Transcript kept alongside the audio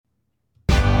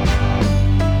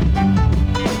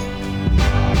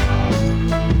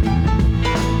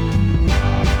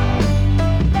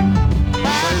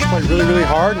really, really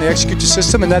hard, and they execute the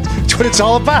system, and that's what it's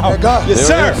all about. Yes,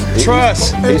 sir.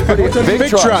 Trust. He's pretty big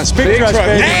trust. Big trust,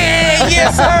 baby. Hey,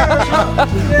 yes,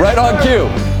 sir. Right on cue.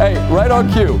 Hey, right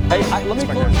on cue. Hey, let me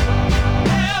close.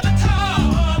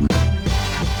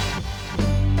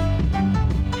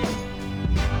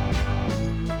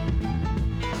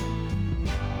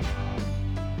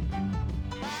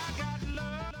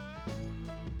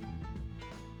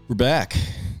 We're back.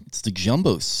 It's the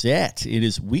jumbo set. It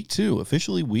is week 2,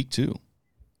 officially week 2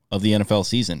 of the NFL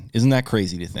season. Isn't that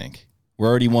crazy to think? We're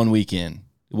already 1 week in.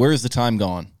 Where is the time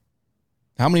gone?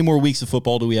 How many more weeks of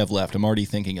football do we have left? I'm already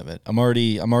thinking of it. I'm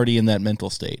already in that mental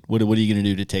state. What are you going to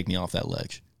do to take me off that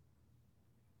ledge?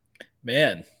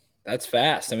 Man, that's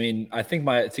fast. I mean, I think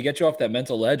to get you off that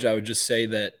mental ledge, I would just say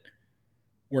that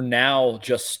we're now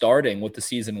just starting what the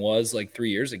season was like 3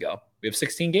 years ago. We have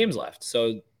 16 games left.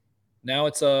 So now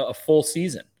it's a full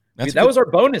season. That was our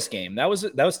bonus game. That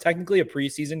was technically a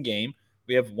preseason game.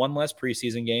 We have one less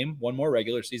preseason game, one more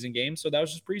regular season game. So that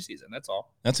was just preseason. That's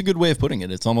all. That's a good way of putting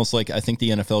it. It's almost like I think the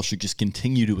NFL should just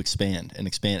continue to expand. And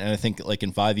I think like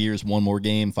in 5 years, one more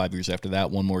game, 5 years after that,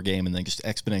 one more game, and then just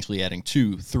exponentially adding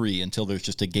 2, 3 until there's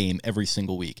just a game every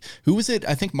single week. Who was it?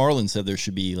 I think Marlon said there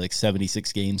should be like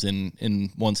 76 games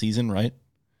in one season, right?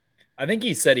 I think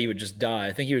he said he would just die.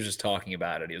 I think he was just talking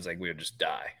about it. He was like, we would just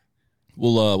die.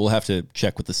 We'll have to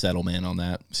check with the settlement on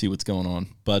that, see what's going on.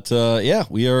 But yeah,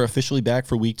 we are officially back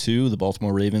for week 2. The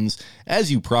Baltimore Ravens,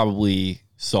 as you probably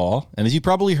saw, and as you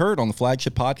probably heard on the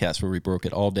flagship podcast where we broke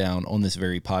it all down on this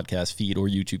very podcast feed or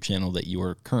YouTube channel that you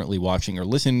are currently watching or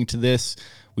listening to this,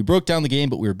 we broke down the game,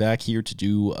 but we're back here to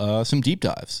do some deep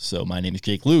dives. So my name is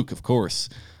Jake Luke, of course.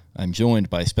 I'm joined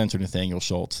by Spencer Nathaniel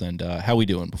Schultz. And how we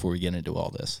doing before we get into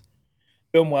all this?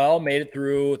 Doing well, made it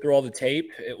through all the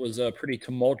tape. It was a pretty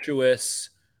tumultuous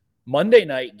Monday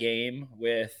night game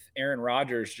with Aaron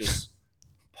Rodgers just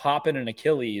popping an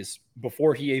Achilles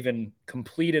before he even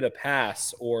completed a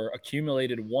pass or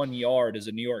accumulated 1 yard as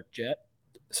a New York Jet.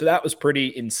 So that was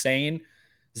pretty insane.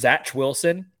 Zach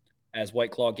Wilson, as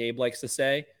White Claw Gabe likes to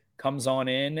say, comes on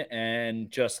in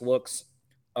and just looks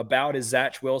about as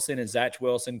Zach Wilson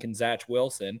can Zach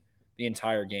Wilson the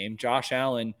entire game. Josh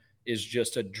Allen is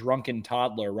just a drunken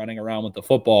toddler running around with the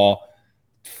football,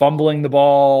 fumbling the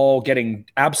ball, getting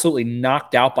absolutely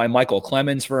knocked out by Michael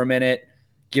Clemens for a minute,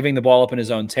 giving the ball up in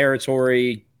his own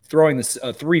territory, throwing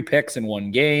 3 picks in one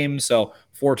game. So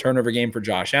 4 turnover game for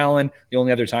Josh Allen. The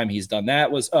only other time he's done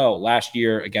that was, last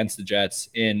year against the Jets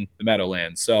in the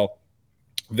Meadowlands. So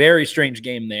very strange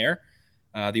game there.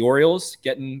 The Orioles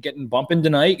getting bumping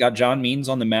tonight. Got John Means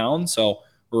on the mound. So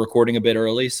we're recording a bit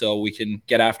early so we can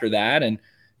get after that. And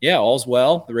yeah, all's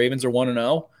well. The Ravens are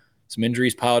 1-0. Some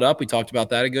injuries piled up. We talked about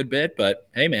that a good bit. But,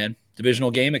 hey, man, divisional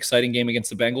game, exciting game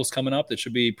against the Bengals coming up. That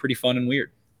should be pretty fun and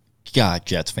weird. God,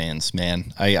 Jets fans,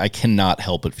 man. I cannot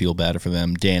help but feel bad for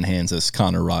them. Dan Hansis,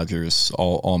 Connor Rogers,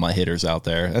 all my hitters out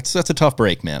there. That's a tough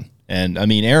break, man. And, I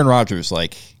mean, Aaron Rodgers,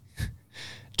 like,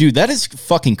 dude, that is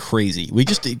fucking crazy.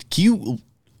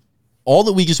 All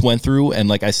that we just went through, and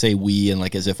like I say we, and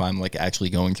like as if I'm like actually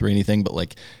going through anything, but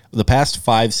like the past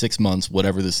 5-6 months,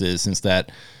 whatever this is, since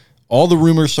that all the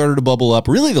rumors started to bubble up,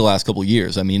 really the last couple of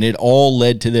years. I mean, it all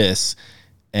led to this,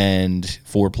 and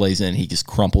 4 plays in, he just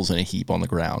crumples in a heap on the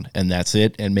ground, and that's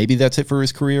it. And maybe that's it for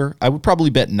his career. I would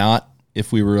probably bet not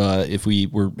if we were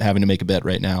having to make a bet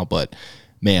right now, but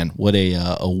man, what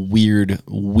a weird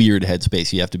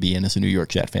headspace you have to be in as a New York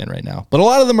Jet fan right now. But a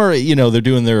lot of them are, they're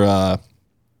doing their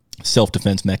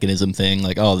self-defense mechanism thing,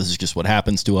 like, oh, this is just what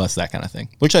happens to us, that kind of thing,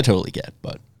 which I totally get.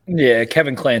 But yeah,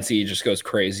 Kevin Clancy just goes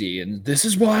crazy, and this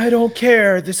is why I don't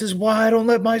care. This is why I don't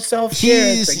let myself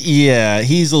care.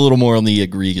 He's a little more on the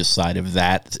egregious side of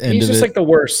that. He's just like the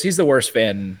worst. He's the worst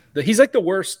fan. He's like the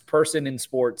worst person in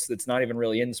sports that's not even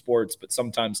really in sports, but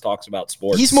sometimes talks about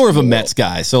sports. He's more of a Mets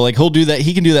guy, so like he'll do that.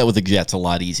 He can do that with the Jets a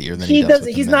lot easier than he does.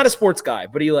 He's not a sports guy,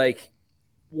 but he like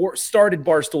started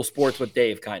Barstool Sports with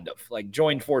Dave, kind of like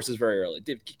joined forces very early.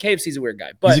 KFC's a weird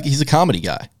guy, but he's a comedy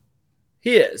guy.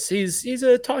 He is. He's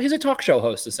a talk show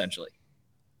host essentially.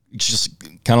 Just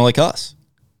kind of like us.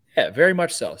 Yeah, very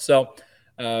much so. So,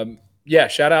 yeah,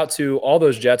 shout out to all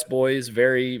those Jets boys.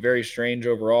 Very, very strange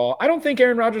overall. I don't think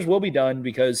Aaron Rodgers will be done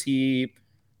because he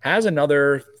has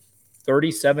another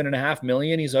 $37.5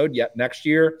 million he's owed yet next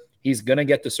year. He's gonna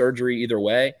get the surgery either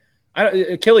way.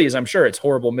 Achilles, I'm sure it's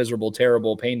horrible, miserable,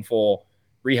 terrible, painful.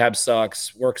 Rehab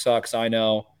sucks. Work sucks. I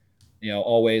know.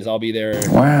 Always I'll be there.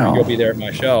 Wow. You'll be there at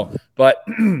my show. But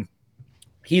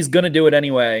he's going to do it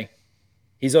anyway.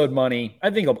 He's owed money.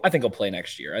 I think he'll play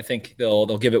next year. I think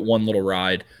they'll give it one little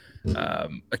ride.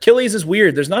 Achilles is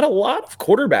weird. There's not a lot of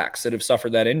quarterbacks that have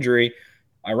suffered that injury.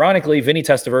 Ironically, Vinny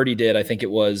Testaverde did. I think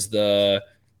it was the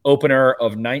opener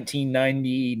of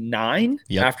 1999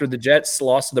 after the Jets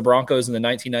lost to the Broncos in the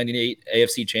 1998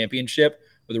 AFC Championship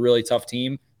with a really tough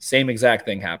team. Same exact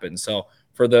thing happened. So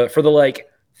for the like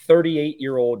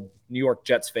 38-year-old New York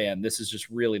Jets fan, this is just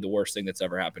really the worst thing that's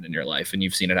ever happened in your life, and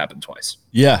you've seen it happen twice.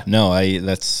 Yeah, no,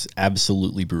 that's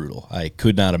absolutely brutal. I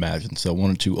could not imagine. So I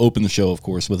wanted to open the show, of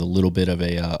course, with a little bit of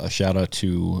a shout out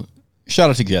to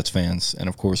Jets fans. And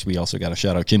of course, we also got to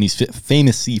shout out Jimmy's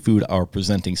Famous Seafood, our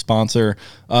presenting sponsor,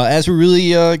 as we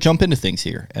really jump into things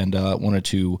here. And wanted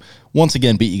to once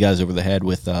again beat you guys over the head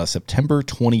with September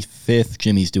 25th.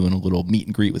 Jimmy's doing a little meet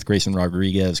and greet with Grayson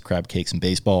Rodriguez, crab cakes and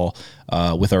baseball,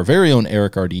 with our very own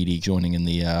Eric Arditi joining in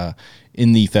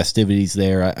the festivities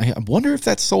there. I wonder if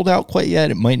that's sold out quite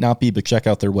yet. It might not be, but check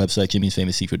out their website,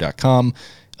 jimmysfamousseafood.com.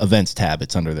 Events tab.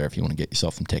 It's under there if you want to get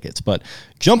yourself some tickets. But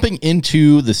jumping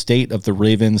into the state of the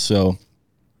Ravens. So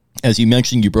as you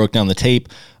mentioned, you broke down the tape.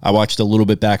 I watched a little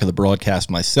bit back of the broadcast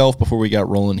myself before we got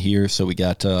rolling here. So we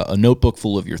got a notebook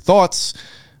full of your thoughts.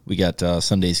 We got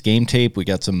Sunday's game tape. We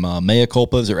got some mea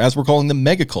culpas, or as we're calling them,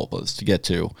 mega culpas to get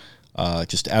to.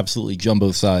 Just absolutely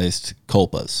jumbo-sized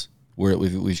culpas.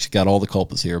 We've got all the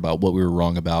culpas here about what we were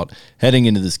wrong about heading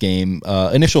into this game.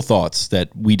 Initial thoughts that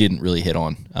we didn't really hit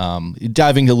on,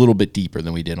 diving a little bit deeper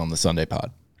than we did on the Sunday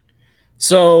pod.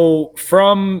 So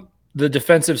from the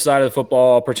defensive side of the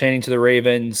football pertaining to the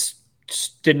Ravens,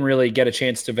 just didn't really get a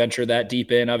chance to venture that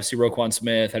deep in. Obviously, Roquan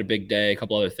Smith had a big day, a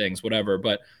couple other things, whatever.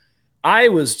 But I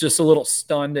was just a little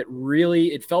stunned.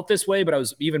 It felt this way, but I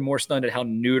was even more stunned at how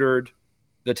neutered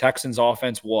the Texans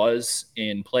offense was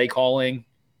in play calling.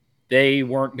 They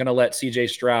weren't going to let C.J.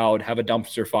 Stroud have a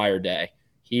dumpster fire day.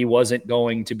 He wasn't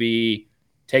going to be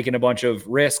taking a bunch of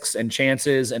risks and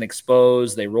chances and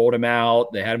exposed. They rolled him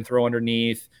out. They had him throw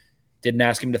underneath. Didn't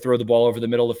ask him to throw the ball over the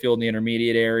middle of the field in the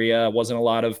intermediate area. Wasn't a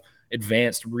lot of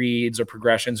advanced reads or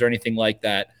progressions or anything like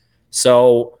that.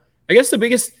 So I guess the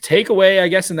biggest takeaway, I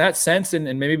guess, in that sense,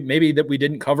 and maybe that we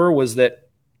didn't cover, was that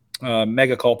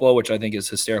mega culpa, which I think is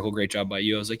hysterical. Great job by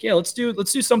you. I was like, yeah, let's do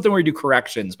something where you do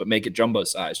corrections, but make it jumbo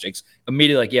size. Jake's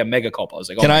immediately like, yeah, mega culpa. I was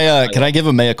like, oh, can I give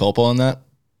a mea culpa on that?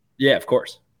 Yeah, of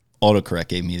course. Autocorrect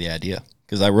gave me the idea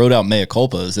because I wrote out mea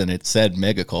culpas and it said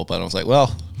mega culpa, and I was like,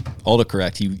 well,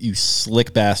 autocorrect, you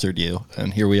slick bastard, you,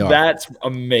 and here we are. That's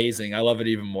amazing. I love it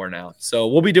even more now. So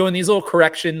we'll be doing these little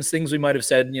corrections, things we might have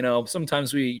said.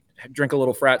 Sometimes we drink a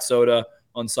little frat soda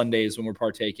on Sundays when we're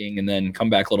partaking and then come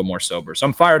back a little more sober. So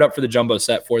I'm fired up for the jumbo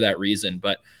set for that reason.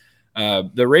 But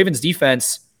the Ravens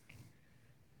defense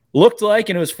looked like,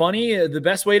 and it was funny, the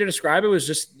best way to describe it was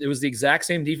it was the exact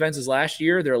same defense as last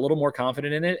year. They're a little more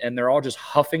confident in it, and they're all just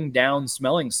huffing down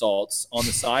smelling salts on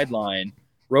the sideline.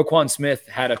 Roquan Smith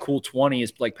had a cool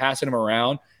 20s, like passing him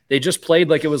around. They just played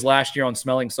like it was last year on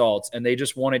smelling salts, and they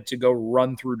just wanted to go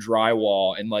run through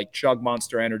drywall and like chug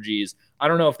Monster Energies. I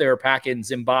don't know if they were packing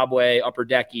Zimbabwe upper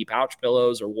decky pouch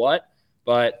pillows or what,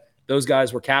 but those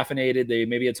guys were caffeinated. They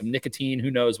maybe had some nicotine.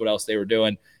 Who knows what else they were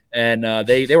doing. And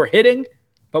they were hitting,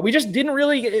 but we just didn't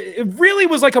really – it really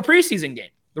was like a preseason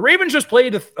game. The Ravens just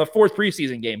played a fourth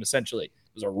preseason game, essentially.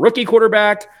 It was a rookie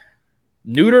quarterback,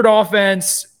 neutered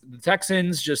offense. The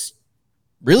Texans just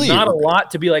really not a lot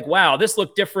to be like, wow, this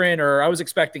looked different, or I was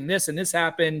expecting this and this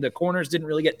happened. The corners didn't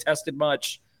really get tested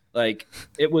much. Like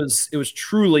it was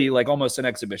truly like almost an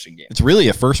exhibition game. It's really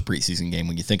a first preseason game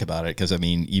when you think about it, because I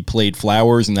mean, you played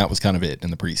Flowers and that was kind of it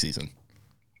in the preseason.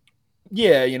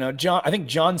 Yeah, I think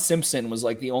John Simpson was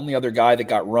like the only other guy that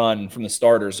got run from the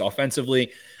starters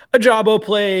offensively. Ajabo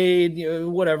played,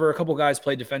 whatever. A couple guys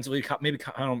played defensively. Maybe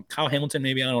Kyle Hamilton,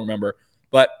 maybe, I don't remember.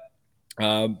 But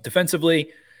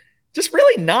defensively, just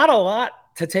really not a lot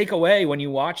to take away when you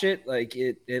watch it. Like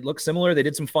it looks similar. They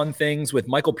did some fun things with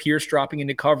Michael Pierce dropping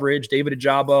into coverage, David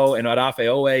Ajabo and Adafe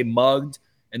Owe mugged,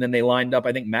 and then they lined up,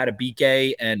 I think, Matt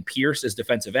Abike and Pierce as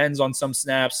defensive ends on some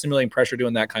snaps, simulating pressure,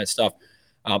 doing that kind of stuff.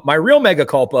 My real mega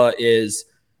culpa is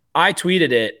I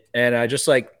tweeted it, and I just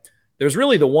there's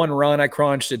really the one run I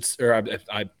crunched.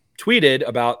 I tweeted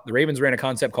about the Ravens ran a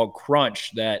concept called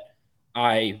Crunch that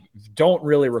I don't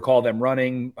really recall them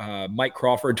running. Mike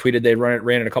Crawford tweeted they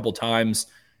ran it a couple times,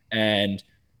 and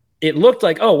it looked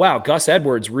like, oh, wow, Gus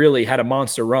Edwards really had a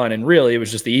monster run, and really it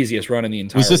was just the easiest run in the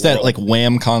entire world. Was this that like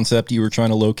wham concept you were trying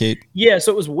to locate? Yeah,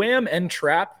 so it was wham and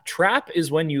trap. Trap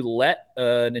is when you let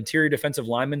an interior defensive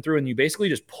lineman through, and you basically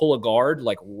just pull a guard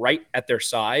like right at their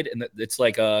side, and it's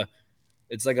like a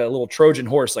little Trojan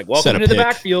horse, like welcome into the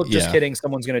backfield. Just kidding,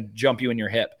 someone's going to jump you in your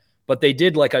hip. But they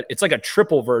did it's like a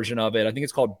triple version of it. I think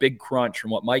it's called Big Crunch from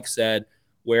what Mike said,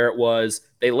 where it was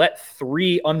they let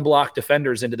 3 unblocked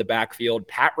defenders into the backfield.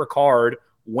 Pat Ricard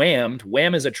whammed.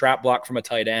 Wham is a trap block from a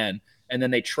tight end. And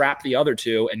then they trapped the other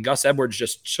two, and Gus Edwards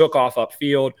just took off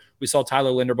upfield. We saw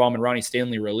Tyler Linderbaum and Ronnie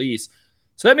Stanley release.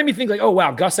 So that made me think like, oh,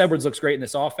 wow, Gus Edwards looks great in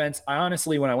this offense. I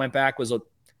honestly, when I went back, was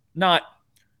not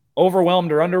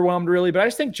overwhelmed or underwhelmed really, but I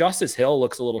just think Justice Hill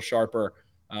looks a little sharper.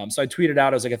 So I tweeted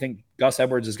out, I was like, I think Gus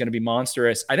Edwards is going to be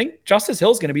monstrous. I think Justice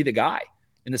Hill is going to be the guy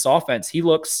in this offense. He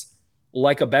looks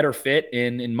like a better fit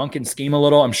in Monken's scheme a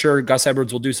little. I'm sure Gus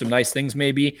Edwards will do some nice things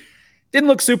maybe. Didn't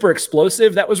look super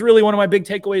explosive. That was really one of my big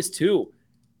takeaways too.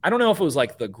 I don't know if it was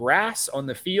like the grass on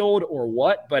the field or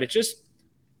what, but it just,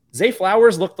 Zay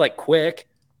Flowers looked like quick.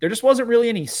 There just wasn't really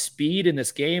any speed in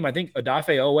this game. I think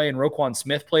Odafe Owe and Roquan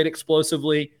Smith played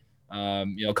explosively.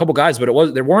 A couple guys,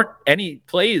 but there weren't any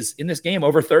plays in this game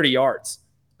over 30 yards.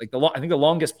 Like I think the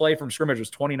longest play from scrimmage was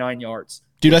 29 yards.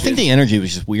 Dude, I think the energy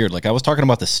was just weird. Like I was talking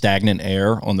about the stagnant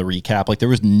air on the recap. Like there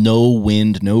was no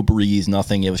wind, no breeze,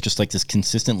 nothing. It was just like this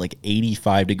consistent, like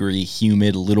 85-degree,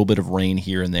 humid, little bit of rain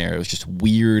here and there. It was just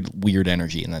weird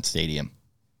energy in that stadium.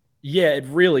 Yeah, it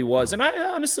really was. And I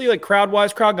honestly, like crowd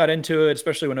got into it,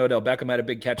 especially when Odell Beckham had a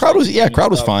big catch. Crowd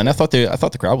was fine. I thought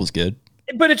the crowd was good.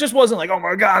 But it just wasn't like, oh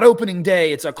my God, opening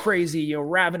day. It's a crazy,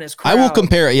 ravenous crowd. I'll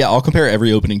compare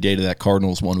every opening day to that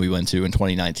Cardinals one we went to in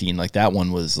 2019. Like that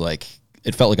one was like,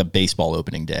 it felt like a baseball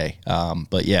opening day.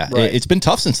 But yeah, right. It's been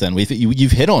tough since then.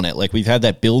 You've hit on it. Like we've had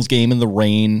that Bills game in the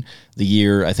rain the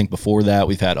year, I think before that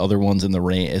we've had other ones in the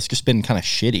rain. It's just been kind of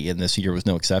shitty, and this year was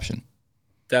no exception.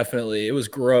 Definitely. It was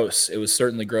gross. It was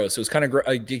certainly gross. It was kind of,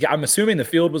 I'm assuming the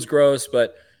field was gross,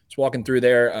 but just walking through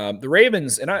there, the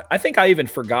Ravens, and I think I even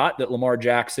forgot that Lamar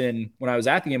Jackson, when I was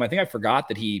at the game, I think I forgot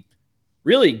that he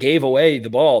really gave away the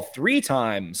ball 3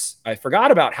 times. I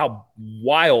forgot about how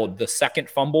wild the second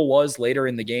fumble was later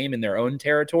in the game in their own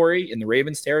territory, in the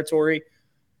Ravens territory.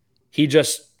 He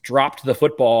just dropped the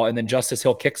football, and then Justice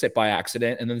Hill kicks it by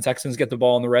accident, and then the Texans get the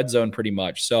ball in the red zone pretty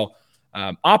much. So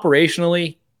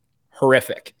operationally,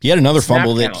 horrific. He had another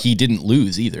fumble that he didn't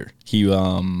lose either. He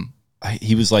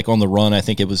was like on the run. I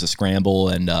think it was a scramble,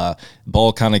 and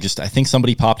ball kind of just, I think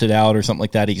somebody popped it out or something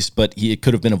like that. It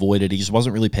could have been avoided. He just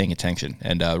wasn't really paying attention,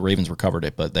 and Ravens recovered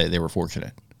it, but they were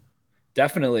fortunate.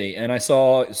 Definitely. And I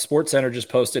saw SportsCenter just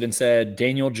posted and said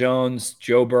Daniel Jones,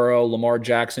 Joe Burrow, Lamar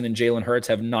Jackson, and Jalen Hurts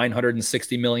have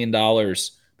 $960 million,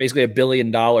 basically $1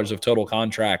 billion of total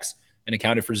contracts, and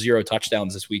accounted for 0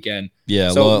 touchdowns this weekend.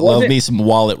 Yeah, so love me some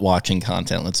wallet watching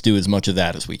content. Let's do as much of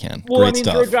that as we can. Well, Great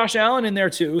stuff. Throw Josh Allen in there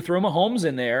too. Throw Mahomes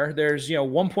in there. There's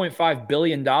 $1.5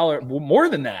 billion, more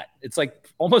than that. It's like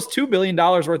almost $2 billion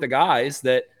worth of guys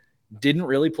that didn't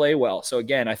really play well. So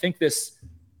again, I think this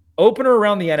opener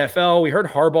around the NFL, we heard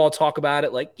Harbaugh talk about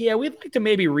it. Like, yeah, we'd like to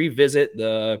maybe revisit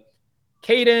the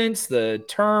cadence, the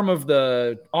term of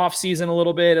the offseason a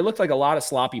little bit. It looked like a lot of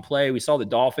sloppy play. We saw the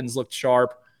Dolphins looked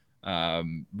sharp.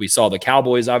 We saw the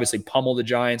Cowboys obviously pummel the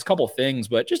Giants, a couple things,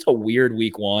 but just a weird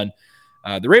week 1.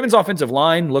 The Ravens offensive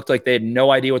line looked like they had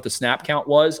no idea what the snap count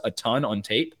was, a ton on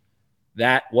tape.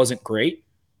 That wasn't great.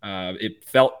 It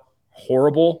felt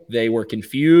horrible. They were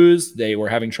confused. They were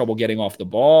having trouble getting off the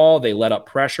ball. They let up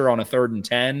pressure on a 3rd and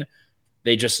 10.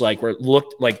 They just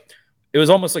looked like it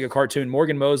was almost like a cartoon.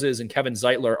 Morgan Moses and Kevin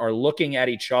Zeitler are looking at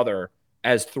each other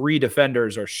as 3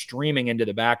 defenders are streaming into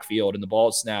the backfield and the ball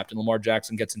is snapped and Lamar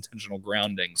Jackson gets intentional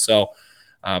grounding. So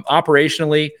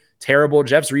operationally terrible.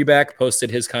 Jeff Zrebeck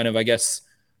posted his kind of, I guess,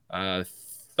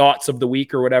 thoughts of the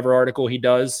week or whatever article he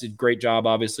does. Great job,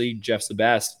 obviously. Jeff's the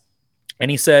best. And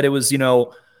he said it was,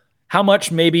 how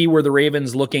much maybe were the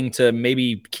Ravens looking to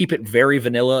maybe keep it very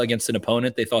vanilla against an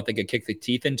opponent they thought they could kick the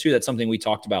teeth into? That's something we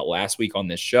talked about last week on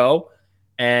this show.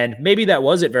 And maybe that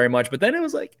was it very much. But then it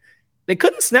was like, they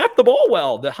couldn't snap the ball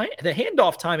well. The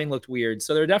handoff timing looked weird.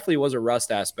 So there definitely was a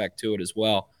rust aspect to it as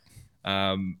well.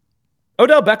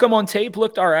 Odell Beckham on tape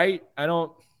looked all right. I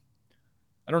don't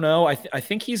know. I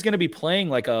think he's going to be playing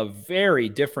like a very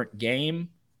different game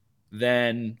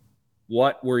than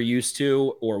what we're used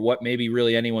to or what maybe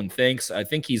really anyone thinks. I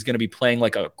think he's going to be playing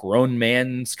like a grown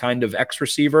man's kind of X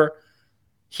receiver.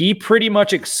 He pretty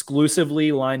much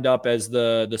exclusively lined up as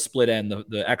the split end,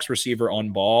 the X receiver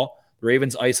on ball. The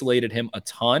Ravens isolated him a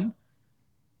ton.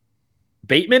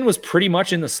 Bateman was pretty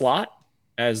much in the slot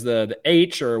as the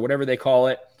H or whatever they call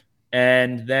it.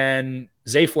 And then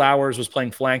Zay Flowers was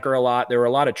playing flanker a lot. There were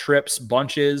a lot of trips,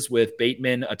 bunches with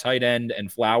Bateman, a tight end,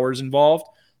 and Flowers involved.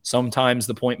 Sometimes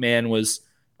the point man was,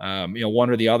 one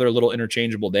or the other, a little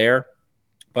interchangeable there.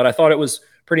 But I thought it was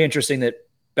pretty interesting that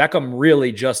Beckham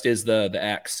really just is the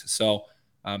X. So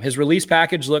his release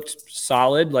package looked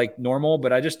solid, like normal,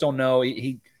 but I just don't know.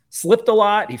 He slipped a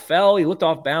lot. He fell. He looked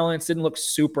off balance. Didn't look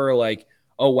super like,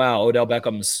 oh, wow, Odell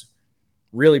Beckham's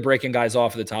really breaking guys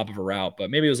off at the top of a route. But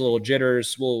maybe it was a little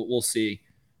jitters. We'll see.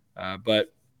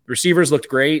 But receivers looked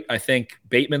great. I think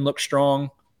Bateman looked strong.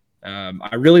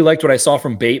 I really liked what I saw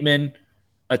from Bateman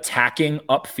attacking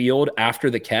upfield after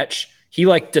the catch. He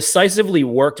decisively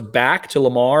worked back to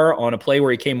Lamar on a play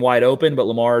where he came wide open, but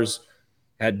Lamar's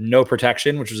had no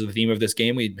protection, which was the theme of this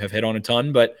game. We have hit on a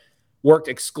ton, but worked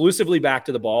exclusively back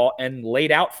to the ball and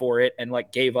laid out for it and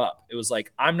gave up. It was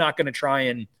I'm not going to try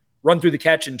and run through the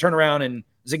catch and turn around and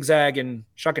zigzag and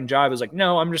shuck and jive. It was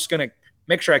no, I'm just going to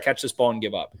make sure I catch this ball and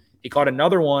give up. He caught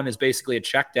another one as basically a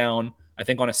check down, I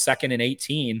think on a 2nd and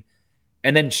 18,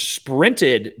 and then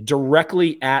sprinted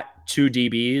directly at 2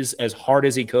 DBs as hard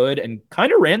as he could and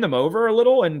kind of ran them over a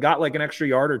little and got an extra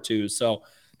yard or 2. So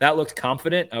that looked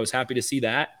confident. I was happy to see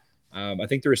that. I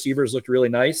think the receivers looked really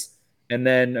nice. And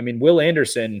then, Will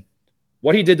Anderson,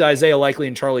 what he did to Isaiah Likely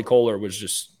and Charlie Kohler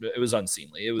was it was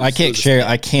unseemly. I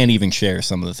can't even share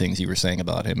some of the things you were saying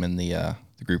about him in the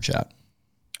group chat.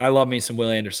 I love me some Will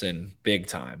Anderson, big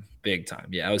time.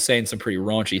 Yeah, I was saying some pretty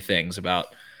raunchy things about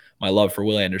my love for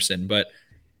Will Anderson, but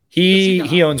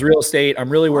he owns real estate. I'm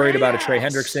really worried about a Trey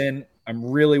Hendrickson. I'm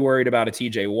really worried about a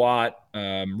TJ Watt.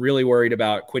 I'm really worried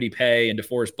about Kwity Paye and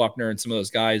DeForest Buckner and some of those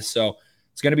guys. So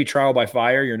it's going to be trial by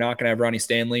fire. You're not going to have Ronnie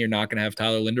Stanley. You're not going to have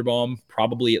Tyler Linderbaum.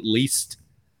 Probably at least,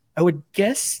 I would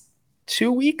guess,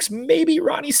 2 weeks. Maybe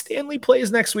Ronnie Stanley plays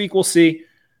next week. We'll see.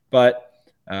 But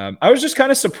I was just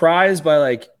kind of surprised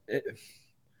by it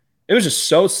was just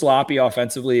so sloppy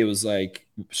offensively. It was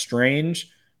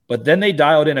strange. But then they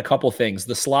dialed in a couple things.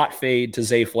 The slot fade to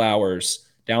Zay Flowers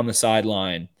down the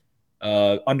sideline,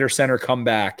 under center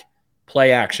comeback,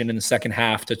 play action in the second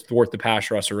half to thwart the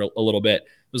pass rusher a little bit.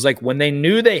 It was when they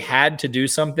knew they had to do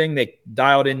something, they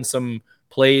dialed in some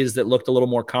plays that looked a little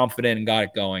more confident and got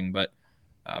it going. But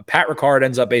Pat Ricard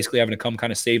ends up basically having to come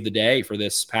kind of save the day for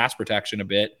this pass protection a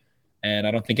bit. And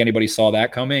I don't think anybody saw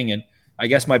that coming. And I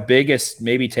guess my biggest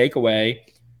maybe takeaway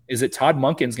is that Todd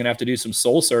Monken's going to have to do some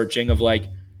soul searching of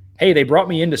hey, they brought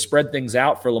me in to spread things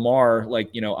out for Lamar,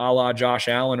 a la Josh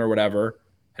Allen or whatever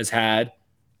has had.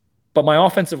 But my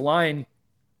offensive line,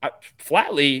 I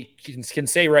flatly can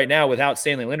say right now without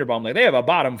Stanley Linderbaum, they have a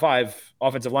bottom 5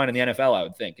 offensive line in the NFL, I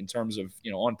would think, in terms of,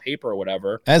 on paper or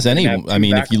whatever.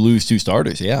 If you lose 2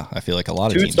 starters, yeah, I feel like a lot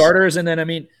of 2 teams. starters. And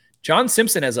then, John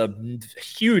Simpson has a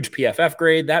huge PFF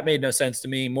grade. That made no sense to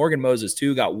me. Morgan Moses,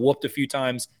 too, got whooped a few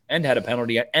times and had a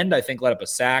penalty and I think let up a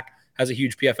sack. Has a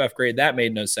huge PFF grade. That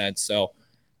made no sense. So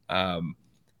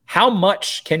how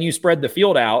much can you spread the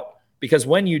field out? Because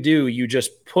when you do, you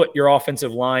just put your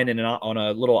offensive line on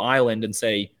a little island and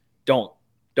say, don't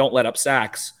let up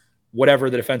sacks. Whatever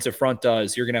the defensive front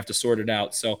does, you're going to have to sort it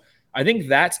out. So I think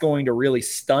that's going to really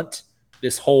stunt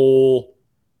this whole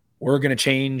we're going to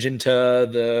change into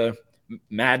the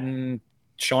Madden,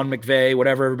 Sean McVay,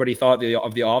 whatever everybody thought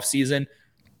of the offseason.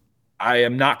 I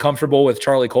am not comfortable with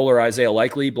Charlie Kohler or Isaiah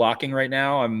Likely blocking right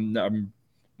now.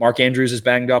 Mark Andrews is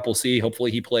banged up. We'll see.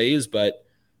 Hopefully he plays. But,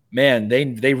 man,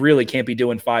 they really can't be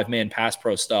doing 5-man pass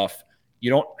pro stuff. You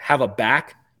don't have a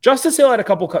back. Justice Hill had a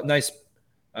couple nice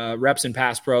reps in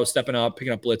pass pro, stepping up,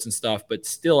 picking up blitz and stuff. But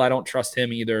still, I don't trust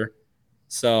him either.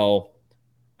 So,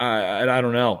 I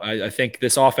don't know. I think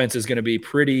this offense is going to be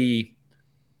pretty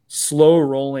slow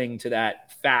rolling to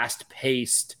that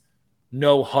fast-paced,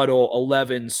 no huddle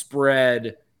 11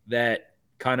 spread that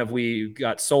kind of we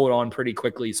got sold on pretty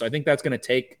quickly. So I think that's going to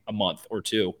take a month or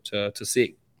 2 to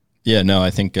see. Yeah, no,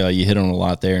 I think you hit on a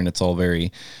lot there, and it's all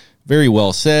very, very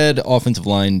well said. Offensive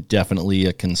line, definitely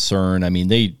a concern.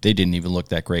 They didn't even look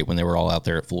that great when they were all out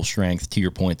there at full strength. To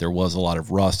your point, there was a lot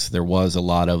of rust. There was a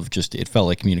lot of it felt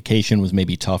like communication was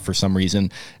maybe tough for some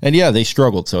reason. And yeah, they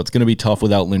struggled. So it's going to be tough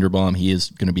without Linderbaum. He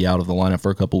is going to be out of the lineup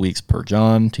for a couple weeks per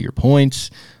John, to your point.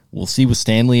 We'll see with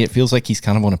Stanley. It feels like he's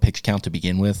kind of on a pitch count to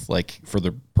begin with, for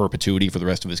the perpetuity for the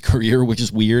rest of his career, which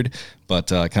is weird, but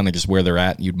kind of just where they're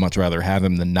at. You'd much rather have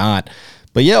him than not.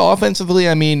 But yeah, offensively,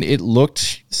 it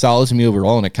looked solid to me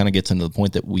overall, and it kind of gets into the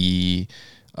point that we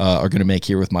are going to make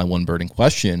here with my one burning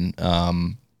question.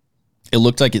 It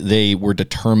looked like they were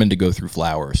determined to go through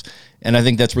Flowers, and I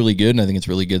think that's really good, and I think it's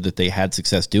really good that they had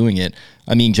success doing it.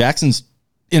 Jackson's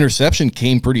interception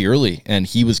came pretty early, and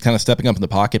he was kind of stepping up in the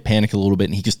pocket, panicked a little bit,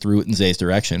 and he just threw it in Zay's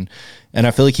direction. And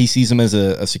I feel like he sees him as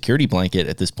a security blanket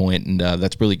at this point, and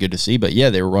that's really good to see. But yeah,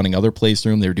 they were running other plays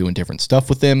through him. They were doing different stuff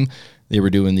with him. They were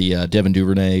doing the Devin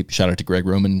Duvernay, shout out to Greg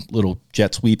Roman, little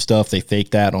jet sweep stuff. They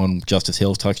faked that on Justice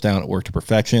Hill's touchdown. It worked to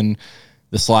perfection.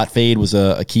 The slot fade was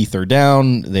a key third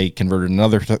down. They converted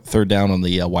another third down on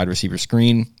the wide receiver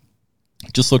screen.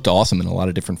 Just looked awesome in a lot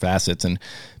of different facets, and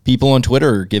people on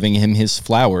Twitter are giving him his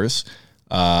flowers.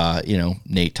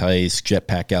 Nate Tice,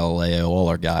 Jetpack Galileo, all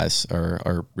our guys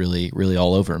are really, really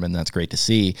all over him, and that's great to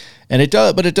see. And it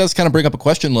does kind of bring up a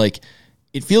question. Like,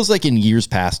 it feels like in years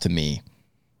past to me,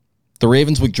 the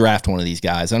Ravens would draft one of these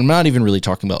guys, and I'm not even really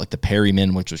talking about like the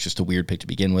Perryman, which was just a weird pick to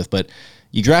begin with, but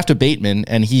you draft a Bateman,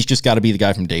 and he's just got to be the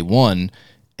guy from day one,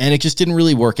 and it just didn't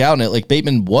really work out. And like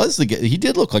Bateman was the guy, he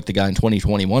did look like the guy in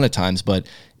 2021 at times, but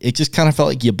it just kind of felt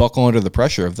like you buckle under the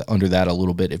pressure under that a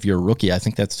little bit if you're a rookie. I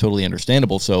think that's totally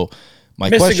understandable. So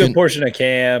missed a good portion of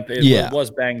camp. It was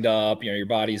banged up. Your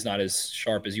body's not as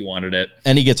sharp as you wanted it,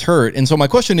 and he gets hurt. And so my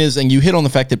question is, and you hit on the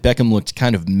fact that Beckham looked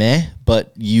kind of meh,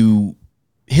 but you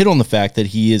hit on the fact that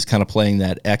he is kind of playing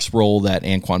that X role, that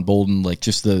Anquan Bolden, like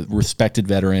just the respected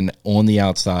veteran on the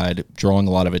outside, drawing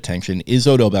a lot of attention. Is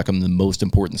Odell Beckham the most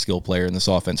important skill player in this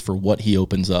offense for what he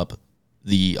opens up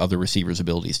the other receivers'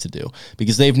 abilities to do?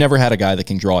 Because they've never had a guy that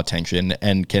can draw attention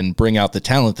and can bring out the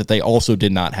talent that they also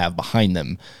did not have behind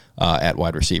them at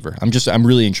wide receiver. I'm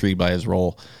really intrigued by his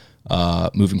role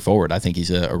moving forward. I think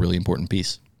he's a really important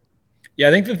piece. Yeah,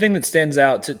 I think the thing that stands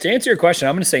out, to answer your question,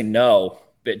 I'm going to say no.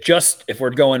 But just if we're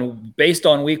going based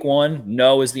on week one,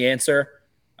 no is the answer.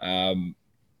 I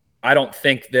don't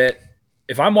think that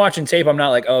if I'm watching tape, I'm not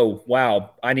like, oh,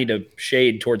 wow, I need to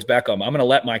shade towards Beckham. I'm going to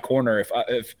let my corner. If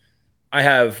I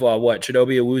have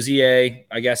Chidobe Awuzie,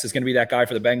 I guess is going to be that guy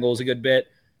for the Bengals a good bit.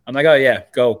 I'm like, oh yeah,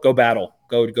 go battle,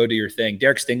 go do your thing.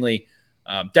 Derek Stingley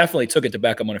definitely took it to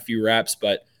Beckham on a few reps,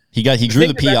 but he drew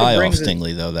the PI off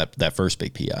Stingley though, that first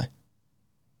big PI.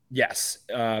 Yes,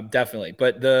 definitely.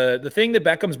 But the thing that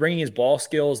Beckham's bringing is ball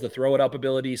skills, the throw it up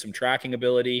ability, some tracking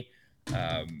ability.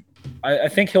 I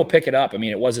think he'll pick it up. I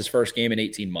mean, it was his first game in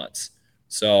 18 months.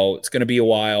 So it's going to be a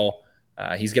while.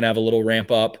 He's going to have a little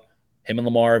ramp up. Him and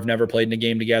Lamar have never played in a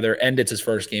game together, and it's his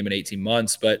first game in 18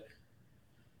 months. But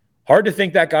hard to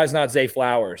think that guy's not Zay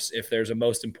Flowers if there's a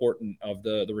most important of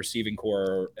the receiving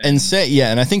core. And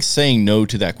I think saying no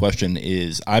to that question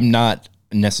is I'm not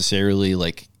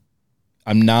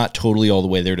totally all the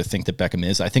way there to think that Beckham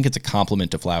is. I think it's a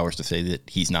compliment to Flowers to say that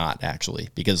he's not, actually,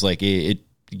 because like it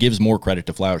gives more credit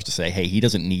to Flowers to say, hey, he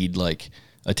doesn't need like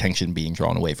attention being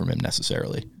drawn away from him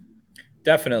necessarily.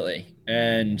 Definitely.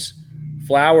 And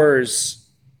Flowers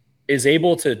is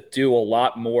able to do a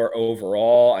lot more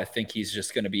overall. I think he's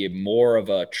just going to be more of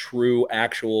a true,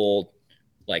 actual,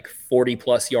 like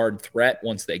 40-plus yard threat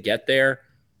once they get there.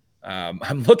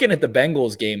 I'm looking at the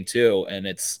Bengals game too, and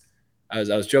I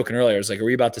was joking earlier. I was like, are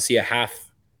we about to see a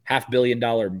 $500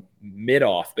 million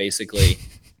mid-off, basically?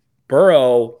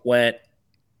 Burrow went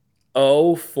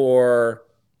 0 for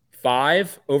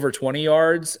 5 over 20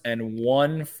 yards and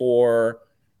 1 for,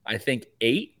 I think,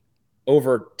 8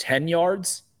 over 10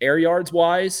 yards, air yards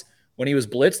wise. When he was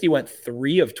blitzed, he went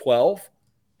 3 of 12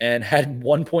 and had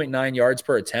 1.9 yards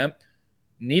per attempt.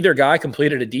 Neither guy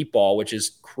completed a deep ball, which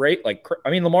is great.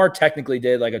 Lamar technically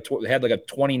did had like a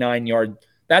 29-yard.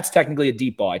 That's technically a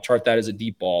deep ball. I chart that as a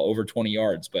deep ball over 20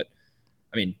 yards, but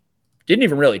I mean, didn't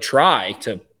even really try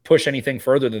to push anything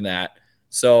further than that.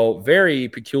 So very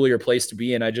peculiar place to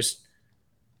be in.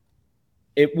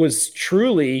 It was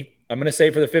truly, I'm going to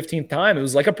say for the 15th time, it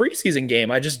was like a preseason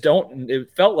game.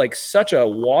 It felt like such a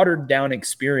watered down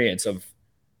experience of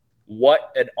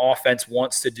what an offense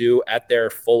wants to do at their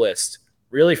fullest,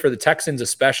 really for the Texans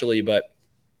especially. But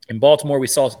in Baltimore, we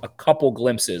saw a couple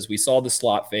glimpses. We saw the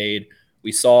slot fade.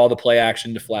 We saw the play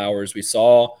action to Flowers. We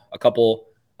saw a couple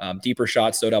deeper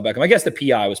shots to Odell Beckham. I guess the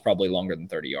PI was probably longer than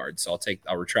 30 yards, so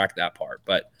I'll retract that part.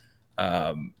 But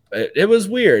it was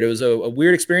weird. It was a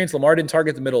weird experience. Lamar didn't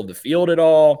target the middle of the field at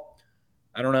all.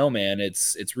 I don't know, man.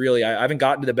 It's really, I haven't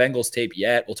gotten to the Bengals tape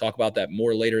yet. We'll talk about that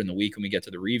more later in the week when we get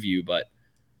to the review. But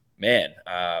man,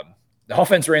 the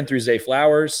offense ran through Zay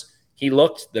Flowers. He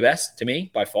looked the best to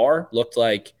me by far. Looked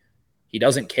like he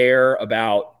doesn't care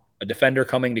about a defender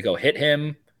coming to go hit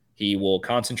him. He will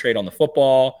concentrate on the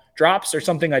football. Drops are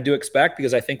something I do expect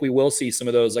because I think we will see some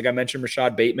of those. Like I mentioned,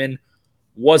 Rashad Bateman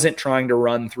wasn't trying to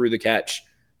run through the catch.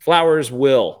 Flowers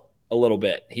will a little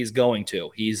bit. He's going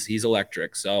to. He's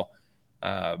electric. So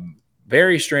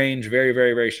very strange, very,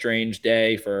 very, very strange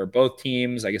day for both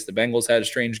teams. I guess the Bengals had a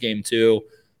strange game too.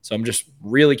 So I'm just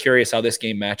really curious how this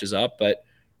game matches up. But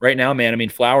right now, man, I mean,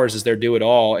 Flowers is their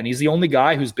do-it-all, and he's the only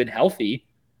guy who's been healthy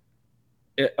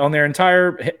on their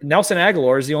entire – Nelson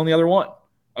Aguilar is the only other one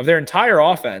of their entire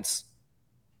offense,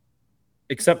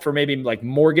 except for maybe like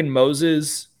Morgan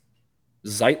Moses,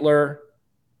 Zeitler,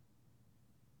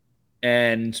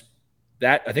 and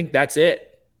that I think that's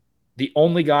it. The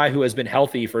only guy who has been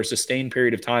healthy for a sustained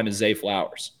period of time is Zay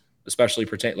Flowers, especially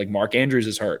like Mark Andrews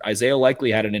is hurt. Isaiah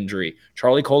Likely had an injury.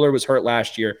 Charlie Kohler was hurt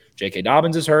last year. J.K.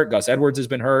 Dobbins is hurt. Gus Edwards has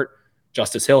been hurt.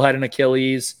 Justice Hill had an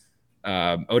Achilles.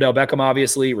 Odell Beckham,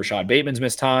 obviously. Rashad Bateman's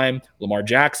missed time. Lamar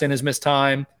Jackson has missed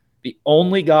time. The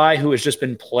only guy who has just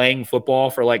been playing football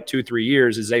for like 2-3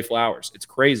 years is Zay Flowers. It's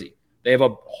crazy. They have a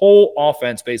whole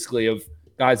offense basically of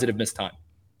guys that have missed time.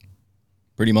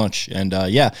 Pretty much. And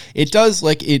it does,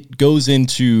 like, it goes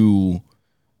into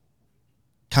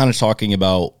kind of talking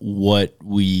about what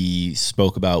we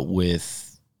spoke about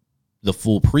with the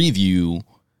full preview,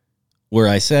 where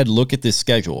I said, look at this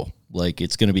schedule. Like,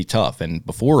 it's going to be tough. And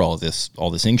before all this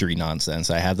injury nonsense,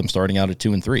 I had them starting out at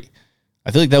 2-3. I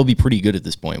feel like that would be pretty good at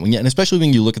this point. And especially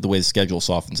when you look at the way the schedule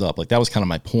softens up. Like, that was kind of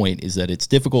my point, is that it's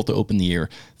difficult to open the year.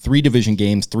 3 division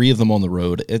games, 3 of them on the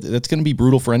road. That's going to be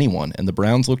brutal for anyone. And the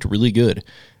Browns looked really good.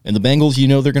 And the Bengals,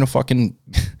 they're going to fucking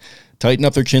tighten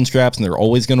up their chin straps, and they're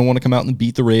always going to want to come out and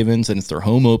beat the Ravens. And it's their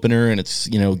home opener. And it's,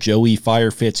 Joey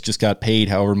Fire Fitz just got paid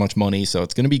however much money. So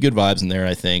it's going to be good vibes in there,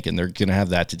 I think. And they're going to have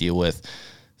that to deal with.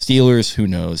 Steelers, who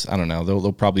knows? I don't know.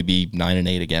 They'll probably be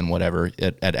 9-8 again, whatever,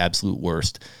 at absolute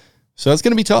worst. So that's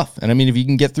going to be tough. And I mean, if you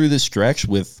can get through this stretch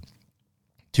with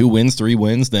 2 wins, 3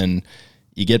 wins, then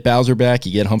you get Bowser back,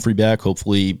 you get Humphrey back.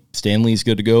 Hopefully Stanley's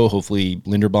good to go. Hopefully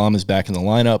Linderbaum is back in the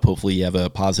lineup. Hopefully you have a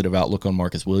positive outlook on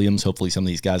Marcus Williams. Hopefully some of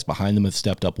these guys behind them have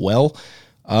stepped up well.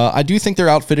 I do think they're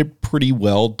outfitted pretty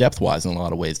well depth-wise in a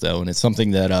lot of ways, though. And it's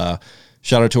something that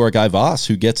shout out to our guy Voss,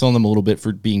 who gets on them a little bit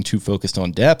for being too focused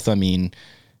on depth. I mean,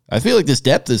 I feel like this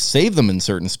depth has saved them in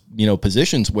certain,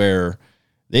 positions where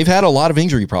they've had a lot of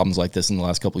injury problems like this in the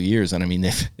last couple of years. And I mean,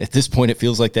 at this point, it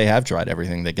feels like they have tried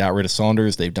everything. They got rid of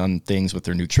Saunders. They've done things with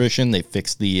their nutrition. They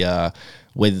fixed the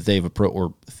way that they've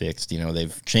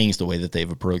they've changed the way that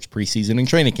they've approached preseason and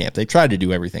training camp. They tried to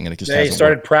do everything, and it just hasn't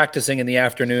started worked. Practicing in the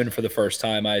afternoon for the first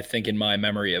time, I think, in my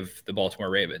memory of the Baltimore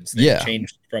Ravens. They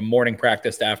changed from morning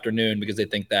practice to afternoon because they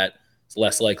think that it's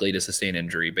less likely to sustain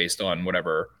injury based on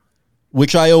whatever.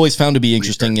 Which I always found to be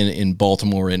interesting in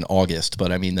Baltimore in August,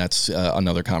 but I mean, that's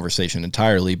another conversation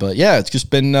entirely. But yeah, it's just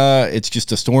been it's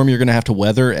just a storm you're going to have to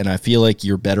weather, and I feel like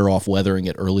you're better off weathering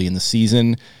it early in the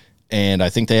season. And I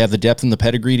think they have the depth and the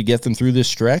pedigree to get them through this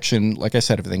stretch. And like I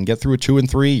said, if they can get through a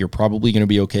 2-3, you're probably going to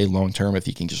be okay long term if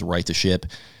you can just right the ship.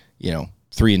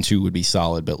 3-2 would be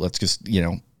solid, but let's just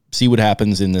see what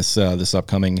happens in this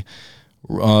upcoming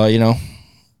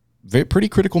pretty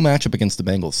critical matchup against the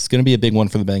Bengals. It's going to be a big one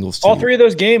for the Bengals too. All 3 of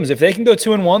those games, if they can go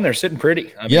 2-1, they're sitting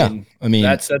pretty. I mean,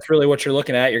 that's really what you're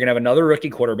looking at. You're going to have another rookie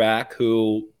quarterback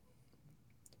who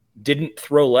didn't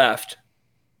throw left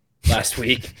last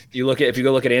week. If you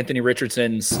go look at Anthony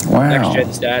Richardson's next gen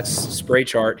stats spray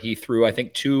chart, he threw, I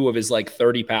think, 2 of his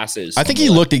 30 passes. I think he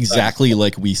looked exactly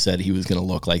like we said he was going to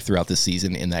look like throughout the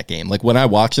season in that game. Like when I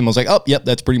watched him, I was like, oh, yep,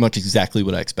 that's pretty much exactly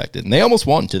what I expected. And they almost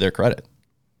won, to their credit.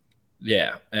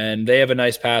 Yeah, and they have a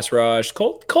nice pass rush.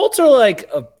 Colts are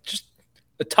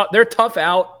they're tough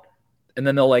out, and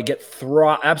then they'll get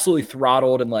absolutely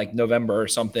throttled in November or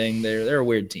something. They're a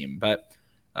weird team, but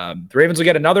the Ravens will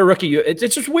get another rookie. It's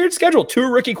just a weird schedule. 2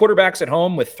 rookie quarterbacks at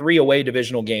home with 3 away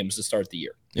divisional games to start the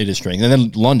year. It is strange, and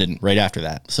then London right after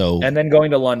that. And then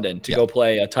going to London to go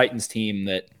play a Titans team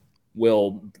that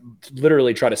will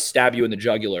literally try to stab you in the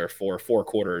jugular for 4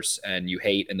 quarters, and you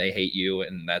hate and they hate you,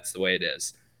 and that's the way it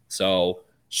is. So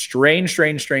strange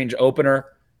opener.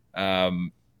 Man,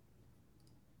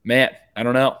 I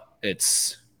don't know.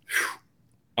 It's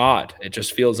odd. It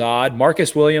just feels odd.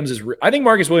 Marcus Williams I think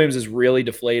Marcus Williams is really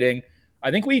deflating.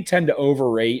 I think we tend to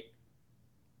overrate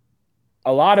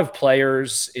a lot of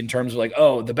players in terms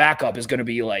of the backup is going to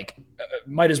be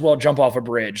might as well jump off a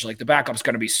bridge. The backup's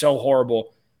going to be so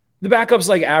horrible. The backup's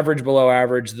average, below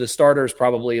average. The starter's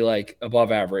probably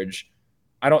above average.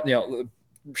 I don't,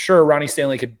 sure, Ronnie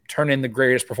Stanley could turn in the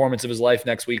greatest performance of his life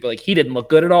next week, but he didn't look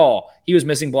good at all. He was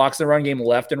missing blocks in the run game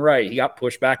left and right. He got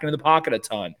pushed back into the pocket a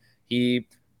ton. He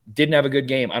didn't have a good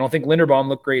game. I don't think Linderbaum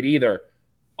looked great either.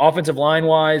 Offensive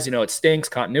line-wise, it stinks.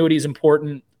 Continuity is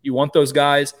important. You want those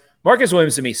guys. Marcus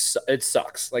Williams, to me, it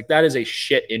sucks. That is a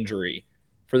shit injury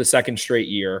for the 2nd straight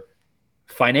year.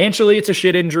 Financially, it's a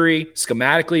shit injury.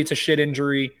 Schematically, it's a shit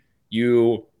injury.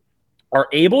 You are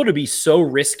able to be so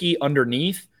risky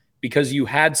underneath because you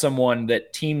had someone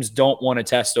that teams don't want to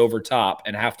test over top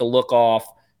and have to look off.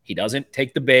 He doesn't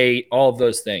take the bait, all of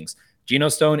those things. Geno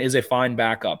Stone is a fine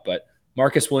backup, but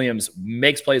Marcus Williams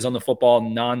makes plays on the football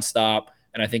nonstop,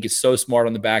 and I think is so smart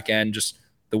on the back end. Just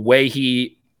the way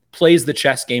he plays the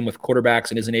chess game with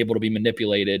quarterbacks and isn't able to be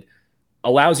manipulated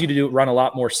allows you to run a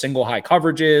lot more single high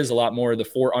coverages, a lot more of the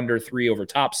 4 under 3 over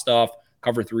top stuff,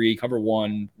 cover 3, cover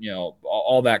 1,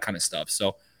 all that kind of stuff.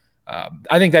 So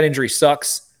I think that injury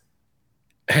sucks.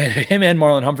 him and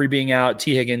Marlon Humphrey being out,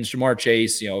 T. Higgins, Jamar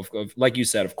Chase, like you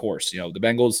said, of course, the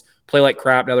Bengals play like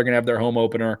crap. Now they're going to have their home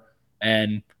opener.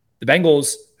 And the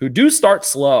Bengals, who do start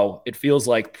slow, it feels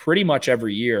like pretty much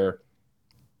every year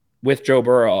with Joe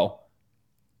Burrow,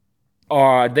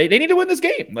 they need to win this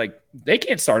game. Like, they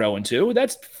can't start 0-2.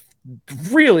 That's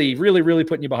really, really, really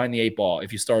putting you behind the 8 ball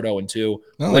if you start 0-2.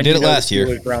 Well, they did it last year.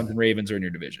 Steelers, Browns, and Ravens are in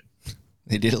your division.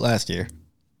 They did it last year.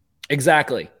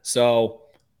 Exactly. So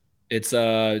it's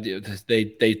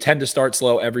they tend to start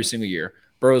slow every single year.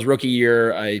 Burrow's rookie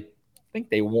year, I think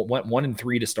they went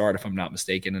 1-3 to start, if I'm not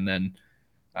mistaken, and then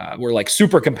we're like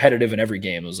super competitive in every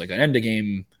game. It was like an end of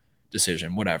game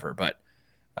decision, whatever. But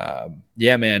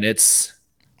yeah, man, it's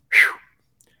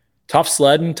tough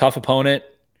sledding, tough opponent,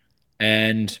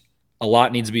 and a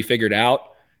lot needs to be figured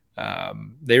out.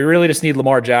 They really just need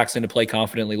Lamar Jackson to play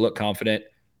confidently, look confident.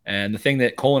 And the thing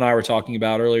that Cole and I were talking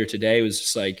about earlier today was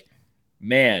just like,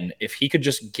 man, if he could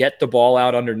just get the ball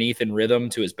out underneath in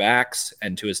rhythm to his backs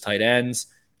and to his tight ends,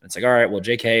 it's like, all right, well,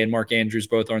 JK and Mark Andrews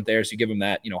both aren't there, so you give him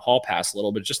that, hall pass a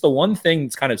little bit. Just the one thing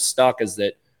that's kind of stuck is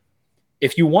that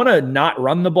if you want to not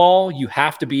run the ball, you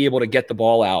have to be able to get the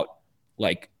ball out,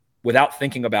 like, without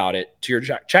thinking about it to your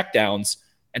check downs.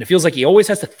 And it feels like he always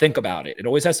has to think about it. It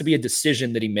always has to be a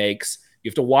decision that he makes. You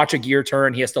have to watch a gear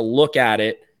turn. He has to look at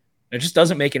it. And it just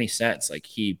doesn't make any sense. Like,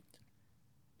 he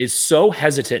is so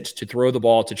hesitant to throw the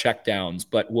ball to check downs,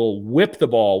 but will whip the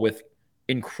ball with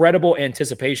incredible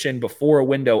anticipation before a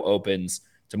window opens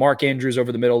to Mark Andrews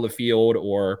over the middle of the field,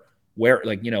 or where,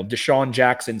 like, Deshaun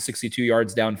Jackson 62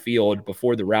 yards downfield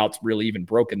before the route's really even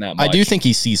broken that much. I do think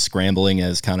he sees scrambling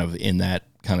as kind of in that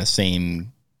kind of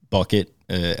same bucket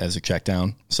as a check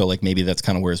down. So like maybe that's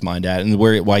kind of where his mind at, and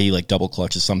why he like double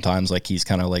clutches sometimes. Like he's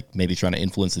kind of like maybe trying to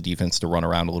influence the defense to run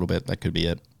around a little bit. That could be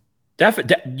it.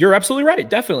 You're absolutely right.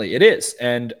 Definitely it is.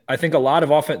 And I think a lot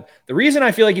of offense, the reason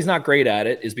I feel like he's not great at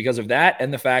it is because of that,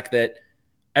 and the fact that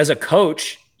as a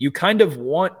coach, you kind of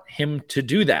want him to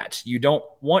do that. You don't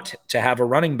want to have a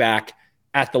running back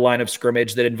at the line of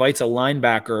scrimmage that invites a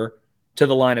linebacker to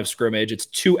the line of scrimmage. It's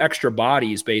 2 extra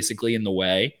bodies basically in the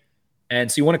way. And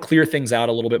so you want to clear things out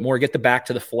a little bit more, get the back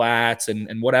to the flats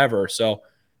and whatever. So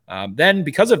then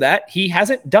because of that, he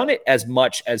hasn't done it as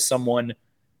much as someone.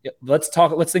 Let's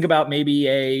think about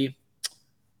maybe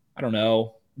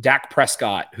Dak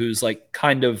Prescott, who's like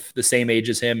kind of the same age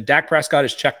as him. Dak Prescott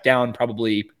is checked down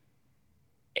probably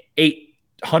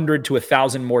 800 to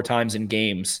 1,000 more times in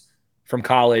games from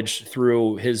college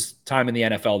through his time in the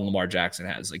NFL than Lamar Jackson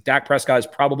has. Like, Dak Prescott has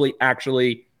probably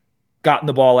actually gotten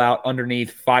the ball out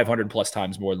underneath 500 plus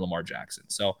times more than Lamar Jackson.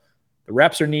 So the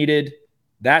reps are needed.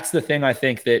 That's the thing I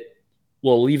think that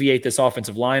will alleviate this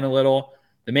offensive line a little.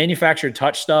 The manufactured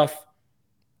touch stuff,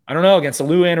 I don't know, against the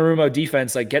Lou Anarumo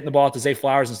defense, like getting the ball to Zay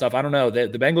Flowers and stuff, I don't know. The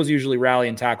Bengals usually rally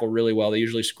and tackle really well. They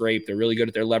usually scrape. They're really good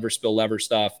at their lever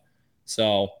stuff.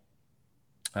 So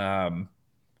I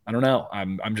don't know.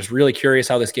 I'm just really curious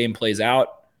how this game plays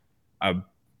out. I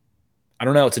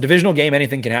don't know. It's a divisional game.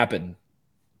 Anything can happen.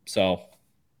 So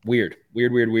weird.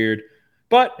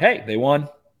 But hey, they won.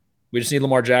 We just need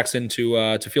Lamar Jackson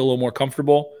to feel a little more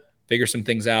comfortable, figure some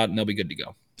things out, and they'll be good to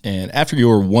go. And after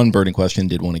your one burning question,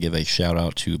 did want to give a shout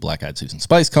out to Black Eyed Susan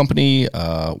Spice Company,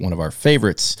 one of our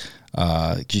favorites.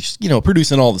 Just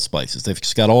producing all the spices. They've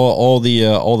just got all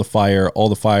the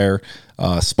fire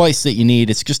spice that you need.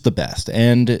 It's just the best.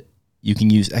 And you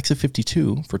can use Exit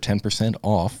 52 for 10%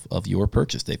 off of your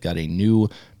purchase. They've got a new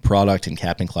product in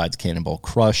Captain Clyde's Cannonball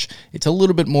Crush. It's a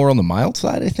little bit more on the mild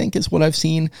side, I think, is what I've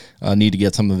seen. Need to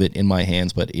get some of it in my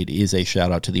hands, but it is a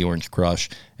shout out to the Orange Crush,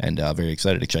 and very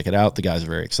excited to check it out. The guys are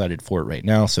very excited for it right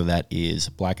now. So that is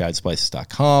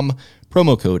blackeyedspices.com.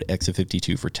 Promo code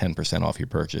EXIT52 for 10% off your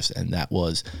purchase. And that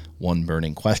was one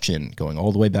burning question, going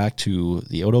all the way back to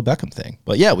the Odell Beckham thing.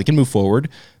 But yeah, we can move forward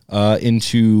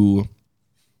into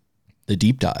the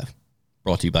deep dive,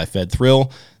 brought to you by Fed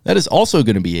Thrill. That is also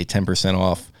going to be a 10%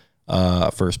 off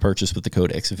first purchase with the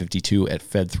code EXIT52 at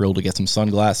Fed Thrill to get some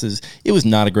sunglasses. It was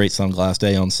not a great sunglass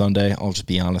day on Sunday. I'll just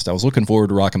be honest. I was looking forward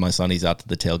to rocking my sunnies out to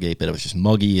the tailgate, but it was just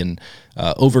muggy and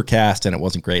overcast, and it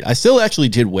wasn't great. I still actually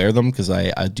did wear them because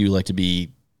I do like to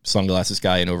be sunglasses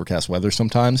guy in overcast weather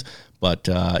sometimes, but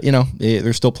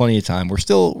there's still plenty of time. We're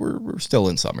still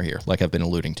in summer here, like I've been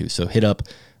alluding to. So hit up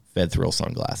Fed Thrill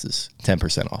sunglasses,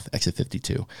 10% off, Exit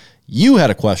 52. You had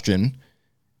a question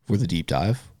for the deep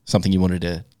dive, something you wanted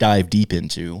to dive deep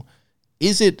into.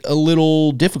 Is it a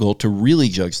little difficult to really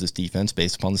judge this defense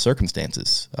based upon the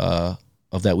circumstances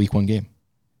of that Week 1 game?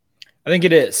 I think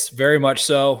it is, very much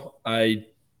so. I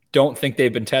don't think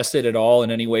they've been tested at all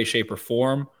in any way, shape, or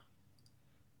form.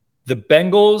 The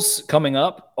Bengals coming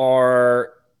up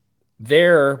are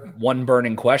their one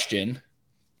burning question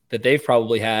that they've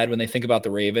probably had when they think about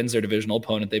the Ravens, their divisional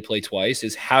opponent they play twice,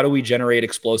 is how do we generate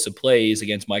explosive plays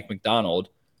against Mike McDonald?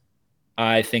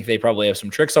 I think they probably have some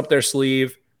tricks up their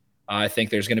sleeve. I think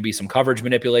there's going to be some coverage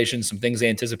manipulation, some things they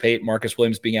anticipate. Marcus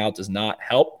Williams being out does not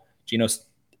help. Geno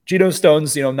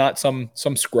Stone's, not some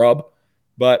scrub,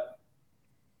 but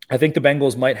I think the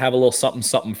Bengals might have a little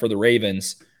something for the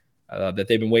Ravens that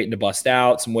they've been waiting to bust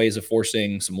out, some ways of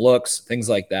forcing some looks, things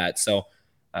like that. So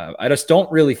I just don't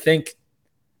really think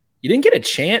you didn't get a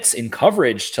chance in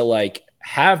coverage to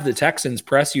have the Texans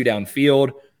press you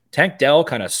downfield. Tank Dell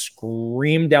kind of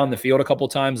screamed down the field a couple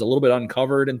times, a little bit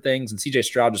uncovered and things. And CJ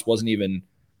Stroud just wasn't even,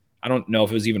 I don't know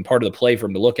if it was even part of the play for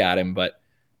him to look at him, but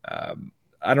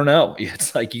I don't know.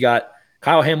 It's like you got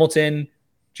Kyle Hamilton,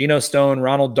 Geno Stone,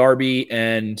 Ronald Darby,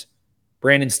 and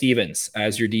Brandon Stevens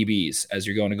as your DBs as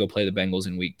you're going to go play the Bengals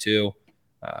in week 2.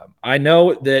 I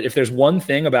know that if there's one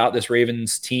thing about this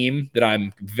Ravens team that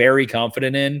I'm very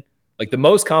confident in, the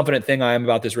most confident thing I am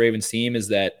about this Ravens team is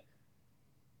that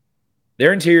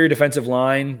their interior defensive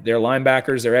line, their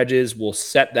linebackers, their edges will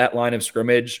set that line of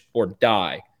scrimmage or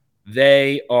die.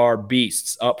 They are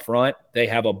beasts up front. They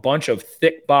have a bunch of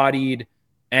thick-bodied,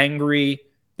 angry.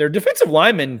 Their defensive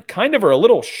linemen kind of are a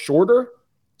little shorter,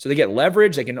 so they get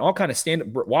leverage. They can all kind of stand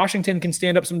up. Washington can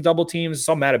stand up some double teams.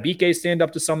 Some Matabike stand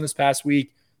up to some this past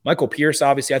week. Michael Pierce,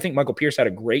 obviously. I think Michael Pierce had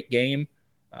a great game.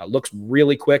 Looks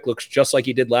really quick. Looks just like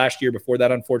he did last year before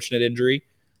that unfortunate injury.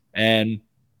 And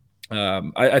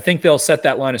I think they'll set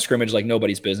that line of scrimmage like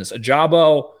nobody's business.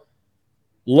 Ajabo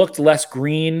looked less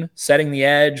green, setting the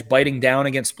edge, biting down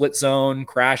against split zone,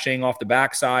 crashing off the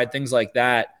backside, things like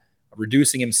that,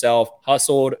 reducing himself,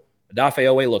 hustled. Adafe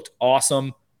Owe looked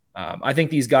awesome. I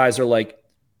think these guys are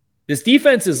this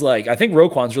defense is I think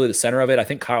Roquan's really the center of it. I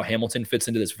think Kyle Hamilton fits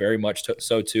into this very much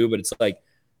so too, but it's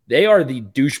they are the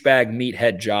douchebag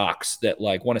meathead jocks that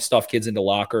want to stuff kids into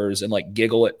lockers and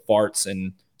giggle at farts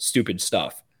and stupid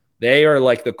stuff. They are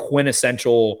the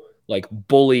quintessential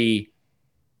bully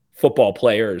football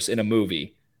players in a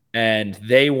movie, and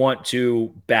they want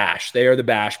to bash. They are the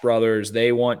Bash Brothers.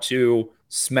 They want to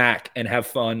smack and have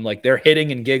fun. They're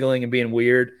hitting and giggling and being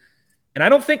weird. And I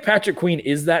don't think Patrick Queen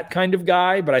is that kind of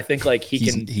guy, but I think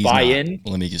he's buy not. in.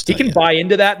 Let me just he can buy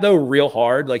into that though real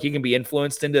hard. He can be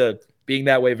influenced into being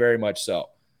that way very much so.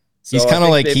 He's kind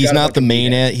of he's not the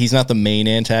main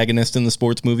antagonist in the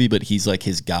sports movie, but he's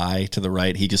his guy to the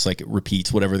right. He just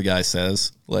repeats whatever the guy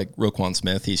says. Roquan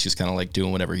Smith, he's just kind of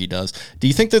doing whatever he does. Do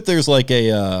you think that there's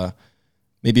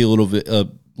maybe a little bit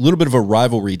of a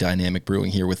rivalry dynamic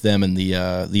brewing here with them and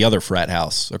the other frat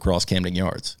house across Camden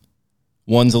Yards?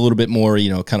 One's a little bit more,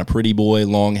 kind of pretty boy,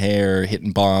 long hair,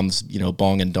 hitting bombs,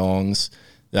 bong and dongs,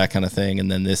 that kind of thing.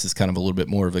 And then this is kind of a little bit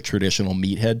more of a traditional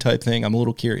meathead type thing. I'm a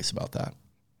little curious about that.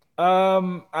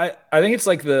 I think it's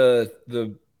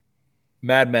the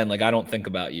Mad Men, I don't think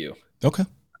about you. Okay.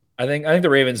 I think the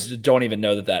Ravens don't even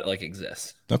know that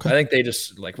exists. Okay. I think they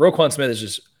just Roquan Smith is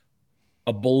just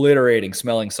obliterating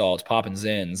smelling salts, popping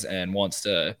zins, and wants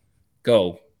to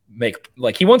go make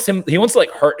he wants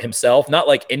to hurt himself, not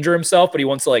injure himself, but he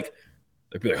wants to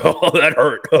be oh, that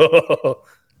hurt.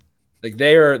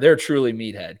 They're truly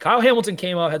meathead. Kyle Hamilton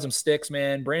came out, had some sticks,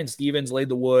 man. Brandon Stevens laid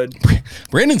the wood.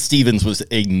 Brandon Stevens was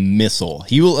a missile.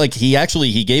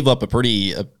 He gave up a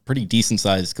pretty decent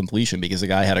sized completion because the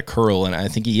guy had a curl, and I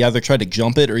think he either tried to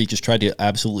jump it or he just tried to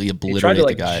absolutely obliterate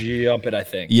the guy. Jump it, I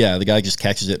think. Yeah, the guy just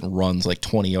catches it and runs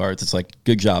 20 yards. It's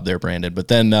good job there, Brandon. But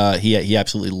then he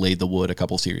absolutely laid the wood a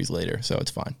couple series later, so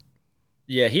it's fine.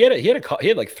 Yeah, he had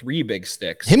 3 big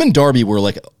sticks. Him and Darby were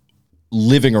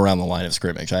living around the line of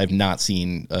scrimmage. I have not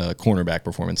seen a cornerback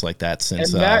performance like that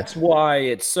since. And that's why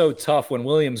it's so tough when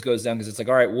Williams goes down, because it's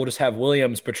all right, we'll just have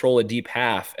Williams patrol a deep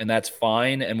half, and that's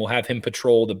fine. And we'll have him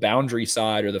patrol the boundary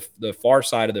side or the far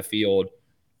side of the field.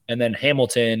 And then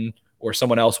Hamilton or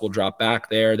someone else will drop back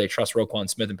there. They trust Roquan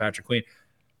Smith and Patrick Queen.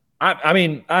 I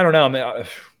mean, I don't know.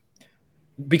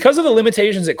 Because of the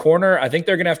limitations at corner, I think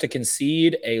they're going to have to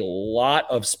concede a lot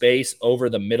of space over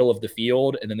the middle of the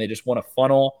field, and then they just want to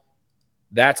funnel.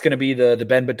 That's going to be the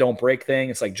bend but don't break thing.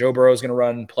 It's Joe Burrow is going to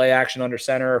run play action under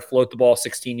center, float the ball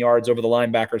 16 yards over the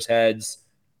linebackers' heads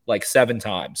 7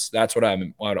 times. That's what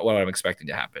I'm expecting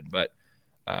to happen. But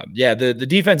the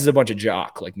defense is a bunch of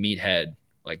jock, meathead,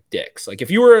 dicks. If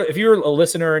you were a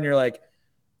listener and you're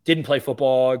didn't play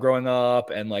football growing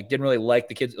up and didn't really like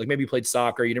the kids, maybe you played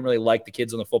soccer, you didn't really like the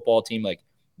kids on the football team.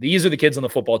 These are the kids on the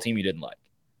football team you didn't like.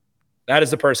 That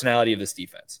is the personality of this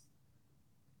defense.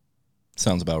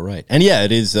 Sounds about right. And yeah,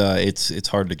 it is. It's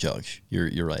hard to judge.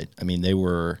 You're right. I mean, they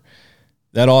were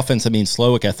That offense, I mean,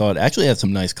 Slowick, I thought actually had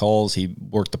some nice calls. He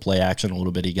worked the play action a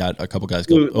little bit. He got a couple guys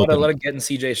go open. Let him get in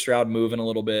C.J. Stroud moving a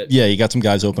little bit. Yeah, he got some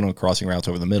guys open on crossing routes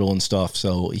over the middle and stuff.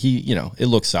 So he, it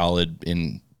looked solid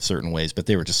in certain ways, but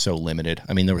they were just so limited.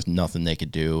 I mean, there was nothing they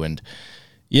could do. And,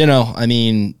 I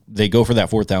mean, they go for that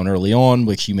fourth down early on,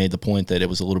 which you made the point that it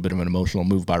was a little bit of an emotional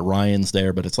move by Ryans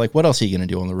there. But it's like, what else are you going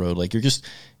to do on the road? Like,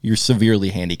 you're severely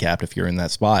handicapped if you're in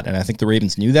that spot. And I think the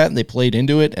Ravens knew that, and they played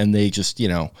into it, and they just,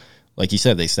 like you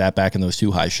said, they sat back in those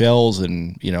two high shells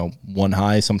and, one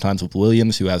high sometimes with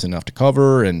Williams, who has enough to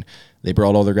cover, and they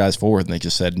brought all their guys forward, and they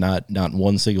just said, not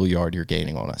one single yard you're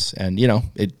gaining on us. And,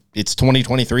 it's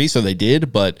 2023, so they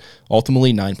did, but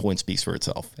ultimately 9 points speaks for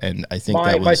itself. And I think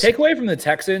my takeaway from the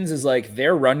Texans is like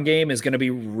their run game is going to be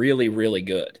really, really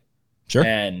good. Sure.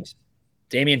 And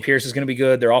Dameon Pierce is going to be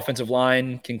good. Their offensive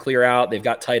line can clear out. They've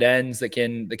got tight ends that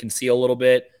can seal a little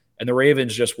bit. And the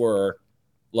Ravens just were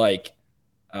like,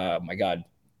 my God.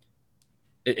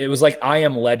 It was like I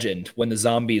Am Legend when the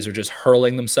zombies are just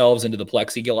hurling themselves into the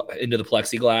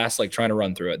plexiglass, like trying to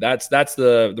run through it. That's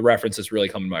the reference that's really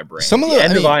coming to my brain. Some of the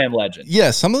end of I Am Legend.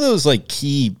 Yeah, some of those like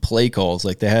key play calls,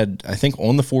 like they had, I think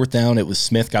on the fourth down, it was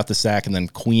Smith got the sack and then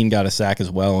Queen got a sack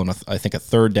as well. And I think a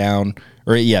third down,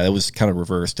 it was kind of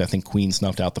reversed. I think Queen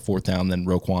snuffed out the fourth down. Then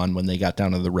Roquan, when they got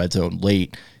down to the red zone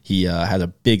late, he had a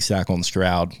big sack on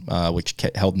Stroud, which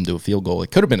held them to a field goal. It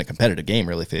could have been a competitive game,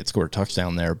 really, if they had scored a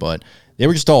touchdown there, but they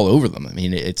were just all over them. I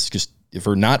mean, it's just, if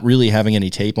we're not really having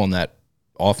any tape on that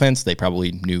offense, they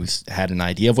probably had an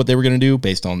idea of what they were going to do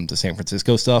based on the San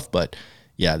Francisco stuff. But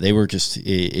yeah, they were just,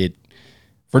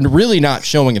 for really not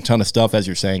showing a ton of stuff, as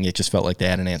you're saying, it just felt like they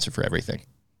had an answer for everything.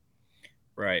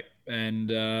 Right.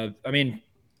 And I mean,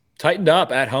 tightened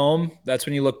up at home. That's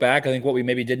when you look back. I think what we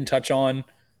maybe didn't touch on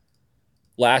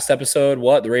last episode,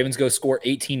 the Ravens go score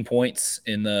 18 points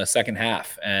in the second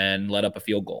half and let up a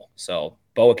field goal. So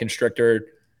boa constrictor,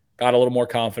 got a little more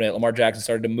confident. Lamar Jackson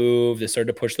started to move. They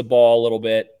started to push the ball a little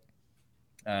bit.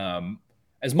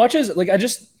 As much as, like, I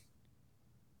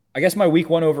guess my week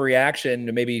one overreaction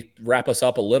to maybe wrap us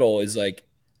up a little is like,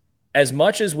 as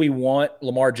much as we want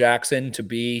Lamar Jackson to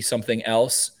be something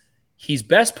else, he's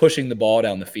best pushing the ball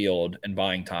down the field and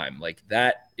buying time. Like,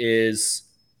 that is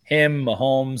him,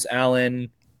 Mahomes,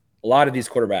 Allen, a lot of these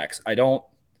quarterbacks.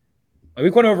 My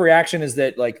week one overreaction is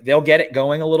that, like, they'll get it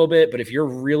going a little bit, but if you're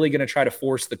really going to try to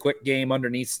force the quick game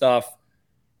underneath stuff,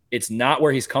 it's not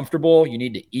where he's comfortable. You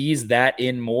need to ease that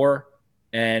in more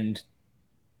and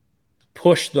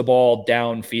push the ball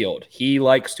downfield. He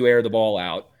likes to air the ball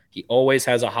out. He always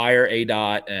has a higher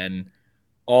ADOT and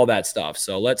all that stuff.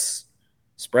 So let's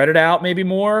spread it out maybe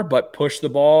more, but push the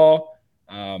ball.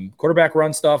 Quarterback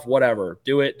run stuff, whatever.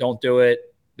 Do it, don't do it.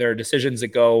 There are decisions that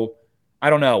go, I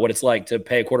don't know what it's like to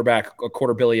pay a quarterback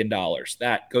 $250 million.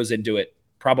 That goes into it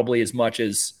probably as much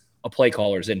as a play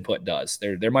caller's input does.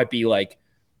 There might be like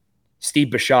Steve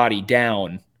Bisciotti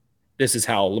down. This is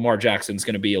how Lamar Jackson's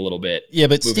going to be a little bit. Yeah,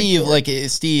 but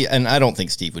Steve, and I don't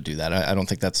think Steve would do that. I don't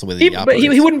think that's the way that he operates.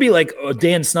 But he wouldn't be like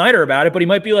Dan Snyder about it, but he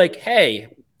might be like, hey,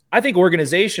 I think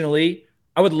organizationally,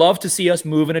 I would love to see us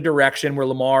move in a direction where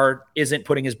Lamar isn't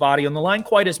putting his body on the line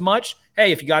quite as much.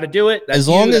 Hey, if you got to do it, that's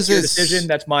your decision.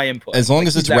 That's my input. As long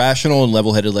as it's rational and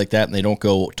level-headed like that, and they don't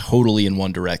go totally in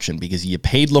one direction, because you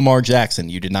paid Lamar Jackson,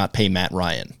 you did not pay Matt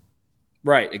Ryan.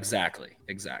 Right, exactly.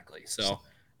 So,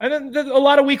 and then a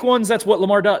lot of week ones, that's what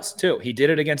Lamar does too. He did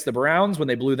it against the Browns when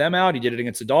they blew them out. He did it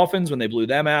against the Dolphins when they blew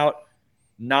them out.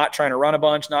 Not trying to run a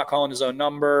bunch, not calling his own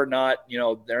number,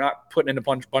 they're not putting in a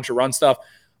bunch of run stuff.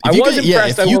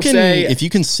 If you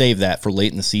can save that for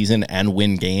late in the season and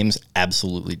win games,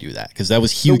 absolutely do that, because that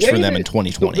was huge for them in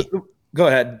 2020. Go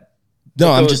ahead.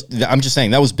 No, I'm just saying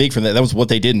that was big for that. That was what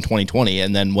they did in 2020,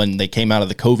 and then when they came out of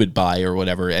the COVID bye or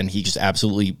whatever, and he just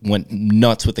absolutely went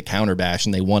nuts with the counter bash,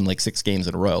 and they won like 6 games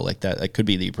in a row. Like that could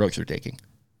be the approach they're taking.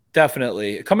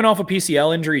 Definitely coming off a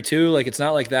PCL injury too. Like, it's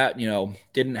not like that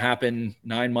didn't happen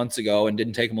 9 months ago and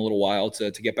didn't take him a little while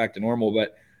to get back to normal,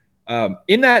 but.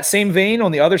 In that same vein,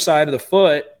 on the other side of the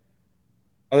foot,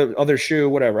 other shoe,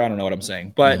 whatever, I don't know what I'm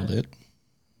saying, but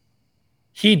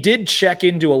he did check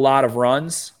into a lot of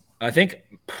runs. I think,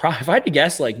 if I had to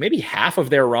guess, like maybe half of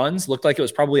their runs looked like it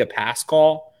was probably a pass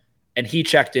call, and he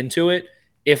checked into it.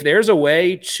 If there's a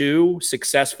way to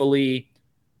successfully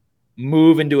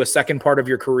move into a second part of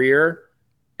your career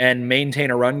and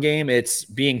maintain a run game, it's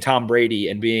being Tom Brady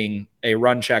and being a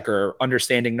run checker,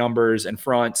 understanding numbers and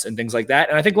fronts and things like that.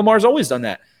 And I think Lamar's always done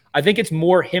that. I think it's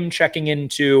more him checking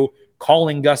into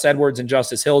calling Gus Edwards and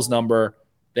Justice Hill's number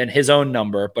than his own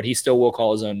number, but he still will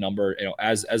call his own number.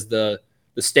 As the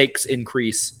stakes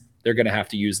increase, they're going to have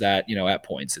to use that, at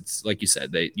points. It's like you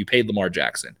said, you paid Lamar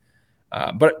Jackson.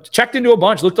 But checked into a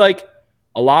bunch. Looked like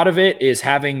a lot of it is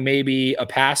having maybe a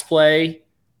pass play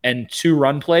and 2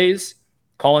 run plays,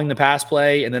 calling the pass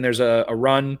play, and then there's a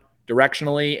run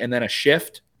directionally and then a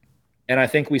shift. And I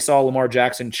think we saw Lamar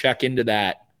Jackson check into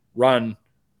that run,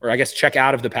 or I guess check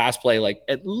out of the pass play like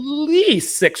at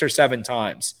least 6 or 7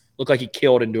 times. Looked like he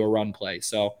killed into a run play.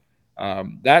 So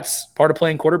that's part of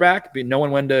playing quarterback,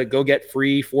 knowing when to go get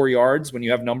free 4 yards when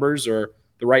you have numbers or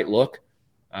the right look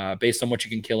based on what you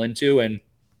can kill into. And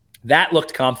that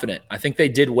looked confident. I think they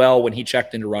did well when he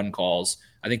checked into run calls.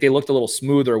 I think they looked a little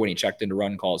smoother when he checked into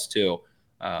run calls too.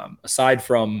 Aside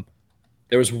from,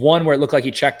 there was one where it looked like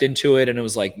he checked into it and it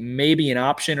was like maybe an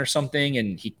option or something.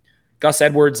 And Gus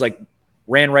Edwards like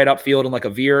ran right upfield in like a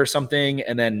veer or something.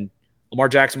 And then Lamar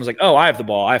Jackson was like, oh, I have the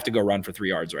ball. I have to go run for 3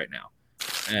 yards right now.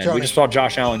 And we just saw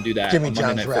Josh Allen do that on Monday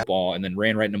Night Football and then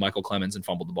ran right into Michael Clemens and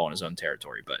fumbled the ball in his own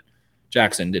territory. But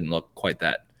Jackson didn't look quite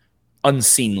that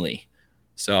unseemly.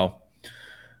 So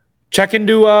check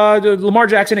into Lamar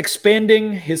Jackson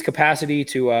expanding his capacity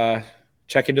to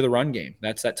check into the run game.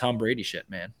 That's that Tom Brady shit,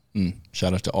 man.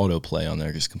 Shout out to autoplay on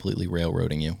there, just completely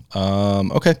railroading you.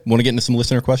 Okay, want to get into some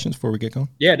listener questions before we get going?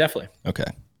 Yeah, definitely. Okay,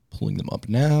 pulling them up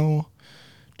now.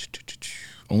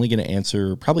 Only going to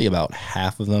answer probably about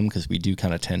half of them because we do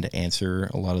kind of tend to answer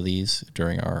a lot of these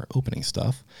during our opening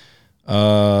stuff.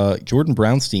 Jordan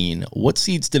Brownstein, what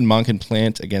seeds did Monken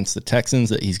plant against the Texans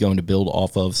that he's going to build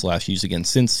off of / use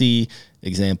against Cincy?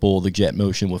 Example, the jet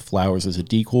motion with Flowers as a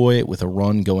decoy with a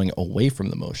run going away from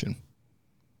the motion.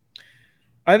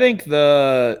 I think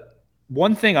the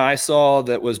one thing I saw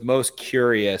that was most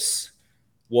curious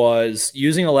was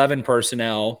using 11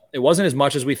 personnel. It wasn't as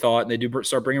much as we thought, and they do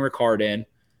start bringing Ricard in,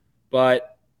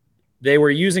 but they were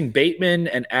using Bateman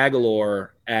and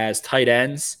Aguilar as tight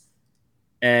ends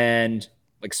and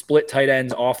like split tight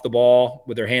ends off the ball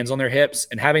with their hands on their hips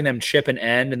and having them chip an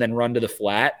end and then run to the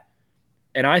flat.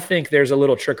 And I think there's a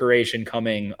little trickeration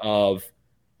coming of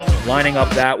lining up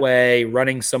that way,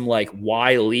 running some like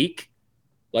Y leak.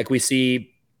 Like we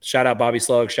see, shout out Bobby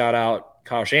Slug, shout out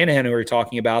Kyle Shanahan, who we were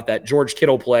talking about, that George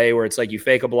Kittle play where it's like you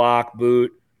fake a block,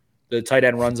 boot, the tight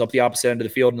end runs up the opposite end of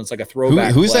the field, and it's like a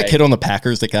throwback. Who's that kid on the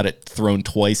Packers that got it thrown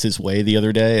twice his way the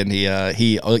other day? And he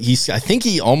I think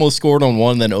he almost scored on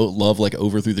one, then Love like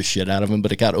overthrew the shit out of him,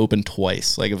 but it got open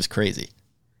twice. Like it was crazy.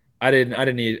 I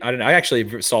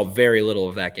actually saw very little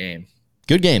of that game.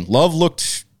 Good game. Love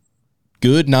looked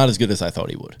good, not as good as I thought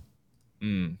he would.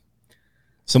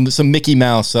 Some Mickey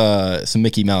Mouse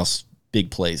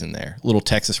big plays in there. Little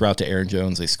Texas route to Aaron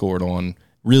Jones they scored on.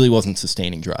 Really wasn't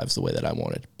sustaining drives the way that I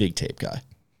wanted. Big tape guy.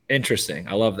 Interesting.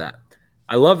 I love that.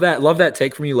 Love that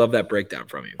take from you. Love that breakdown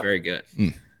from you. Very good.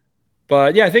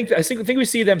 But yeah, I think we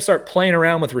see them start playing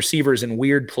around with receivers in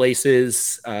weird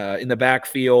places in the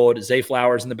backfield. Zay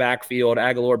Flowers in the backfield.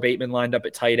 Aguilar, Bateman lined up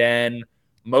at tight end,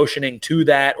 motioning to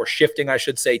that, or shifting, I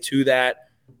should say, to that,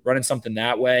 running something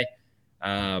that way.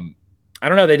 I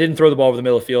don't know. They didn't throw the ball over the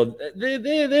middle of the field.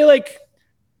 They like.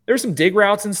 There were some dig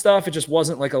routes and stuff. It just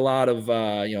wasn't like a lot of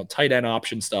tight end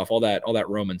option stuff, all that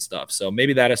Roman stuff. So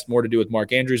maybe that has more to do with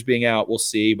Mark Andrews being out. We'll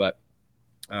see, but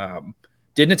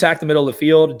didn't attack the middle of the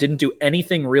field. Didn't do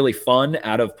anything really fun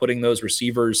out of putting those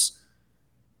receivers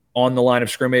on the line of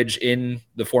scrimmage in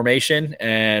the formation,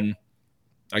 and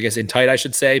I guess in tight, I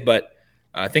should say. But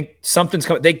I think something's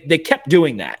coming. They kept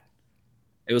doing that.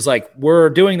 It was like,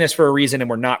 we're doing this for a reason, and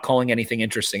we're not calling anything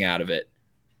interesting out of it.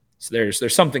 So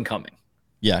there's something coming.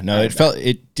 Yeah, no,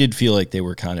 it did feel like they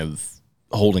were kind of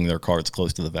holding their cards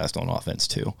close to the vest on offense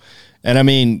too. And I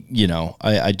mean,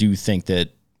 I do think that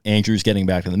Andrews getting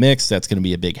back in the mix, that's going to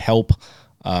be a big help.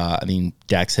 I mean,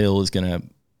 Dax Hill is going to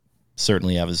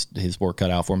certainly have his work cut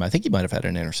out for him. I think he might have had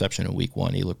an interception in week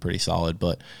 1. He looked pretty solid,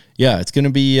 but yeah, it's going to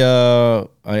be,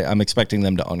 I'm expecting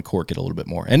them to uncork it a little bit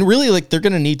more. And really, like, they're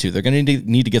going to need to. They're going to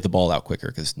need to get the ball out quicker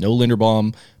because no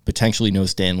Linderbaum, potentially no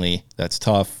Stanley. That's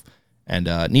tough. And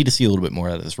need to see a little bit more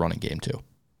out of this running game, too.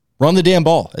 Run the damn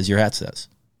ball, as your hat says.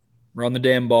 Run the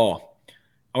damn ball.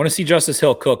 I want to see Justice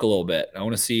Hill cook a little bit. I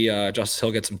want to see Justice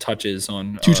Hill get some touches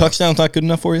on. 2 touchdowns not good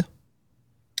enough for you?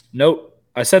 Nope.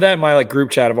 I said that in my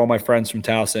group chat of all my friends from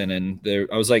Towson, and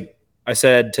I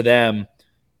said to them,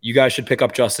 you guys should pick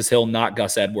up Justice Hill, not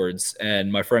Gus Edwards.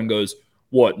 And my friend goes,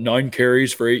 what, 9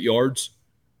 carries for 8 yards?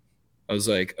 I was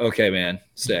like, okay, man,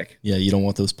 sick. Yeah, you don't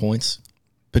want those points?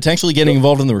 Potentially getting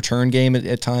involved in the return game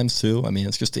at times too. I mean,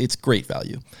 it's great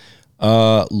value.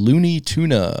 Looney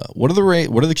Tuna. What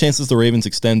are the chances the Ravens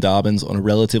extend Dobbins on a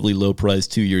relatively low price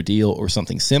 2-year deal or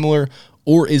something similar,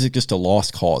 or is it just a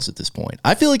lost cause at this point?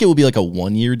 I feel like it would be like a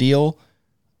 1-year deal.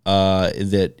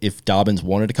 That if Dobbins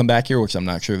wanted to come back here, which I'm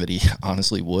not sure that he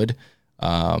honestly would,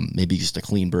 Maybe just a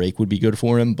clean break would be good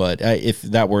for him. But if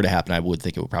that were to happen, I would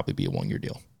think it would probably be a 1-year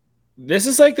deal. This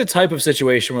is like the type of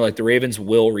situation where like the Ravens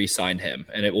will re-sign him,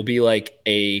 and it'll be like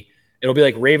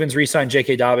Ravens re-sign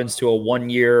J.K. Dobbins to a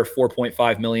 1-year,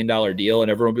 $4.5 million deal, and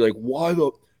everyone will be like, why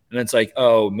the? And it's like,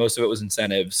 oh, most of it was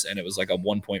incentives, and it was like a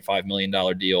 $1.5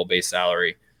 million deal base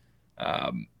salary.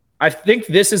 I think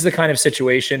this is the kind of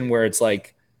situation where it's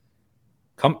like,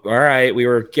 all right, we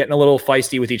were getting a little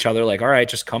feisty with each other. Like, all right,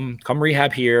 just come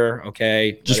rehab here.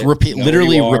 Okay. Just repeat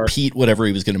whatever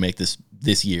he was going to make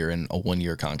this year in a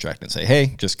 1-year contract and say,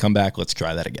 hey, just come back. Let's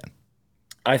try that again.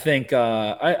 I think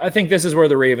I think this is where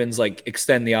the Ravens like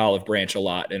extend the olive branch a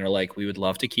lot and are like, we would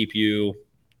love to keep you.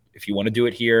 If you want to do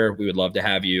it here, we would love to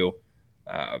have you.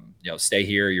 Stay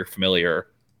here. You're familiar.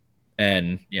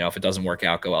 And, if it doesn't work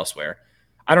out, go elsewhere.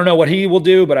 I don't know what he will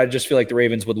do, but I just feel like the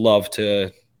Ravens would love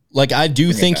to. Like, I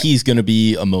do think he's going to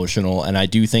be emotional, and I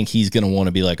do think he's going to want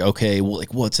to be like, okay, well,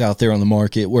 like, what's out there on the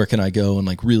market? Where can I go and,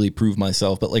 like, really prove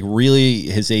myself? But, like, really,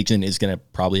 his agent is going to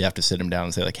probably have to sit him down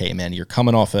and say, like, hey, man, you're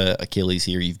coming off a Achilles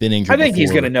here. You've been injured I think before.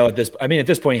 He's going to know at this. I mean, at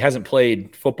this point, he hasn't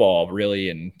played football really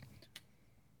in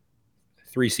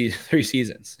three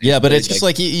seasons. Yeah, but it's just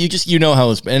like you know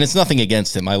how it's, and it's nothing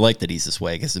against him. I like that he's this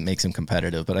way because it makes him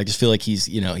competitive. But I just feel like he's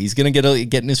gonna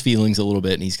get in his feelings a little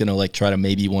bit, and he's gonna like try to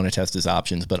maybe want to test his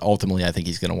options. But ultimately, I think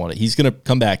he's gonna want it. He's gonna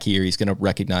come back here. He's gonna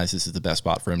recognize this is the best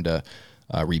spot for him to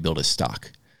rebuild his stock.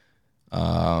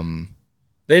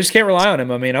 They just can't rely on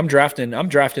him. I mean, I'm drafting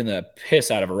the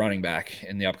piss out of a running back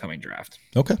in the upcoming draft.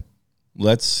 Okay.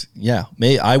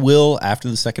 I will after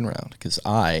the second round because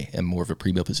I am more of a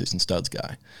premium position studs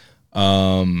guy.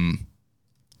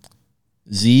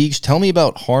 Zeeg, tell me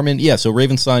about Harmon. Yeah, so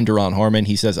Ravens signed Duron Harmon.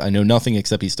 He says, I know nothing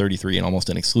except he's 33 and almost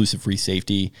an exclusive free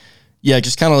safety. Yeah,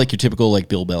 just kind of like your typical like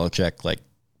Bill Belichick, like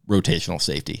rotational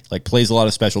safety. Like plays a lot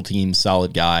of special teams,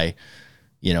 solid guy,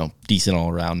 decent all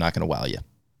around, not going to wow you.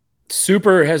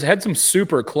 Has had some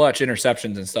super clutch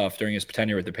interceptions and stuff during his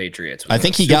tenure with the Patriots. I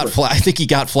think he got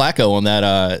Flacco on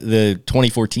that the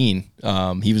 2014.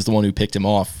 He was the one who picked him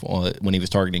off when he was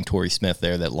targeting Torrey Smith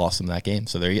there that lost him that game.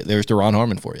 So there's Duron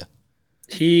Harmon for you.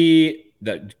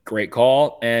 Great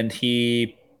call, and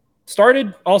he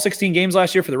started all 16 games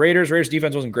last year for the Raiders. Raiders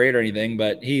defense wasn't great or anything,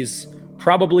 but he's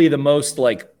probably the most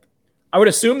like I would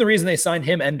assume the reason they signed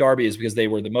him and Darby is because they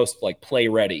were the most like play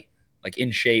ready, like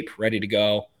in shape, ready to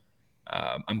go.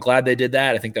 I'm glad they did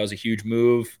that. I think that was a huge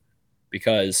move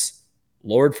because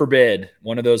Lord forbid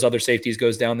one of those other safeties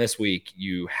goes down this week.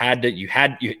 They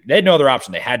had no other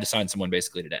option. They had to sign someone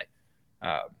basically today.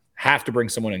 Have to bring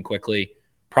someone in quickly.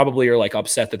 Probably are like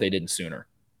upset that they didn't sooner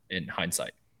in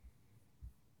hindsight.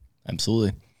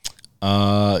 Absolutely.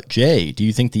 Jay, do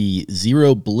you think the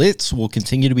zero blitz will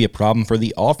continue to be a problem for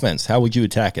the offense? How would you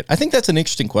attack it? I think that's an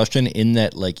interesting question in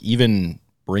that like even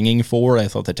bringing forward, I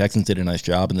thought the Texans did a nice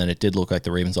job, and then it did look like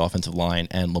the Ravens offensive line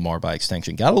and Lamar by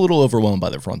extension got a little overwhelmed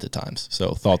by the front at times.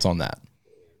 So thoughts on that?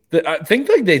 I think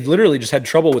like they literally just had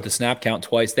trouble with the snap count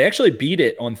twice. They actually beat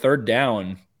it on third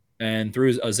down and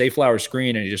threw a Zay Flowers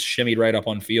screen, and he just shimmied right up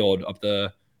on field up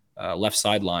the left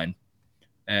sideline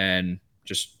and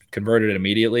just converted it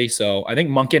immediately. So I think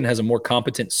Monken has a more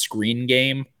competent screen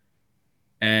game,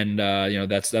 and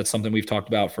that's something we've talked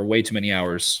about for way too many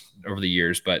hours over the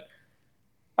years, but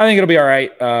I think it'll be all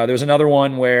right. There was another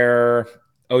one where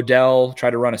Odell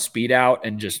tried to run a speed out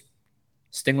and just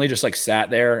Stingley just like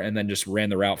sat there and then just ran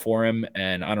the route for him.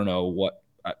 And I don't know what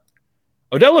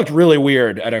Odell looked really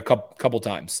weird at a couple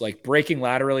times, like breaking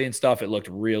laterally and stuff. It looked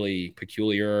really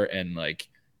peculiar. And like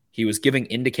he was giving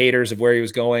indicators of where he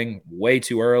was going way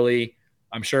too early.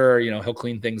 I'm sure, he'll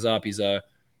clean things up. He's a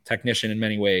technician in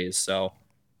many ways. So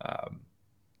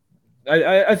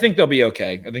I think they'll be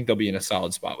okay. I think they'll be in a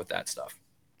solid spot with that stuff.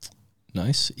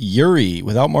 Nice. Yuri,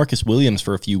 without Marcus Williams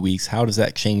for a few weeks, how does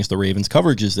that change the Ravens'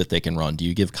 coverages that they can run? Do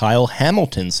you give Kyle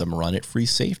Hamilton some run at free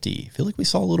safety? I feel like we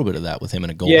saw a little bit of that with him in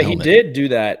a gold helmet. Yeah, he did do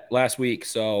that last week.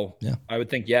 So yeah. I would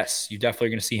think, yes, you definitely are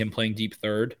going to see him playing deep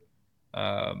third.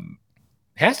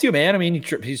 Has to, man. I mean,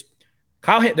 he's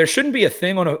Kyle. There shouldn't be a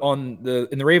thing in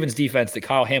the Ravens defense that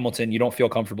Kyle Hamilton you don't feel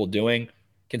comfortable doing,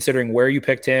 considering where you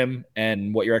picked him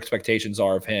and what your expectations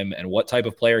are of him and what type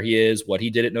of player he is, what he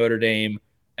did at Notre Dame,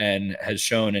 and has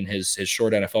shown in his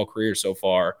short NFL career so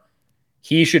far.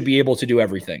 He should be able to do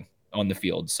everything on the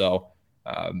field. So,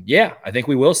 I think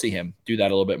we will see him do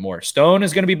that a little bit more. Stone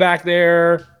is going to be back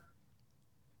there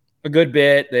a good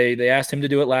bit. They asked him to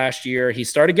do it last year. He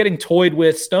started getting toyed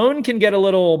with. Stone can get a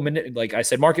little, like I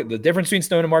said, the difference between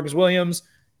Stone and Marcus Williams,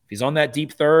 if he's on that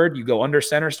deep third, you go under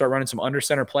center, start running some under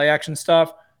center play action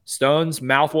stuff. Stone's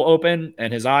mouth will open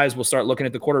and his eyes will start looking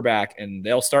at the quarterback, and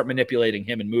they'll start manipulating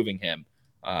him and moving him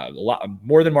a lot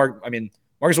more than Marcus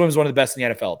Williams is one of the best in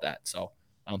the NFL at that. So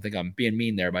I don't think I'm being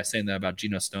mean there by saying that about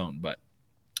Geno Stone, but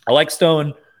I like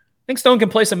Stone. I think Stone can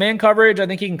play some man coverage. I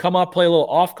think he can come up, play a little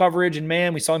off coverage. And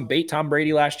man, we saw him bait Tom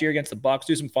Brady last year against the Bucs,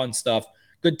 do some fun stuff.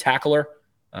 Good tackler.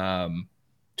 Geno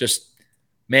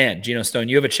Stone,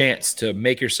 you have a chance to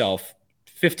make yourself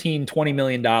 $15-20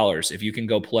 million if you can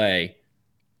go play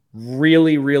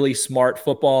really, really smart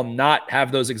football, not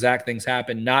have those exact things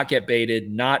happen, not get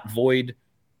baited, not void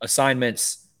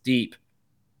assignments deep.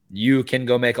 You can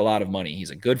go make a lot of money. He's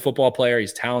a good football player.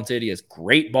 He's talented. He has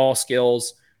great ball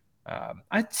skills.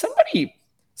 Somebody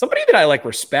that I like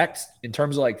respect in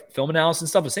terms of like film analysis and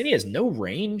stuff was saying he has no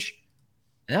range.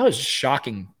 And that was just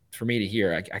shocking for me to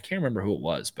hear. I can't remember who it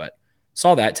was, but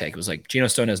saw that take. It was like, Geno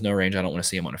Stone has no range. I don't want to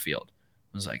see him on a field.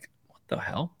 I was like, what the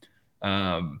hell?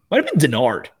 Might have been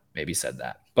Denard maybe said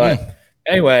that. But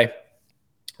anyway,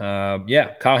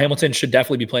 Kyle Hamilton should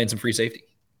definitely be playing some free safety.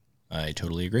 I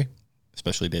totally agree,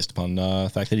 especially based upon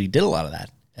the fact that he did a lot of that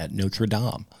at Notre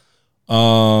Dame.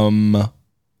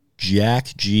 Jack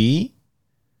G.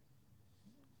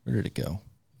 Where did it go?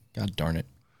 God darn it.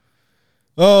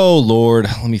 Oh, Lord.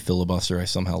 Let me filibuster. I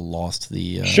somehow lost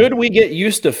the... Should we get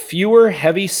used to fewer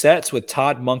heavy sets with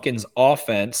Todd Monken's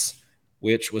offense,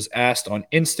 which was asked on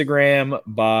Instagram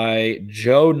by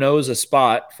Joe Knows a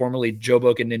Spot, formerly Joe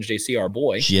Boken Ninja JC, our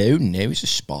boy. Joe Knows a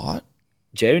Spot?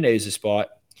 Joe Knows a Spot.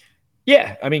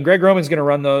 Yeah, I mean, Greg Roman's going to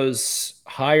run those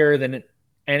higher than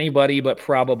anybody, but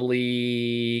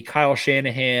probably Kyle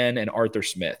Shanahan and Arthur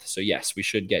Smith. So, yes, we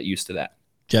should get used to that.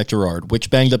 Jack Gerard, which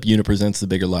banged-up unit presents the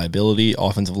bigger liability,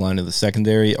 offensive line or the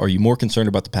secondary? Are you more concerned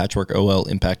about the patchwork OL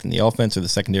impacting the offense or the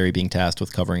secondary being tasked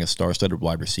with covering a star-studded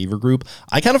wide receiver group?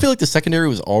 I kind of feel like the secondary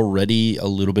was already a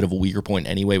little bit of a weaker point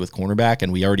anyway with cornerback,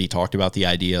 and we already talked about the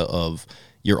idea of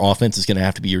your offense is going to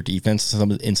have to be your defense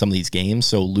in some of these games.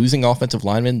 So losing offensive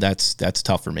linemen, that's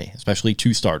tough for me, especially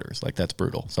 2 starters. Like, that's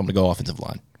brutal. So I'm going to go offensive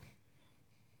line.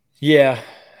 Yeah.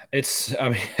 It's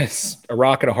a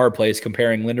rock and a hard place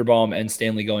comparing Linderbaum and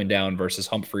Stanley going down versus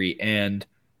Humphrey and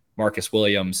Marcus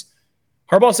Williams.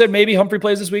 Harbaugh said maybe Humphrey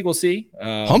plays this week. We'll see.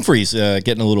 Humphrey's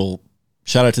getting a little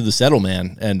shout out to the Settle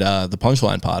Man and the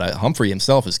Punchline Pod. Humphrey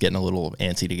himself is getting a little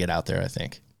antsy to get out there, I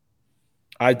think.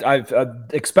 I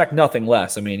expect nothing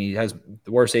less. I mean, he has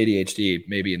the worst ADHD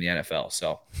maybe in the NFL,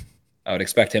 so I would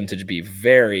expect him to be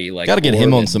very like. Got to get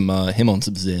him on some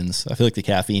Zins. I feel like the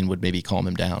caffeine would maybe calm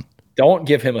him down. Don't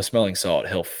give him a smelling salt.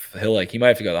 He might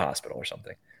have to go to the hospital or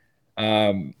something.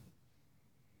 I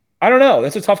don't know.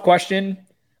 That's a tough question.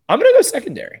 I'm going to go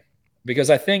secondary because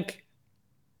I think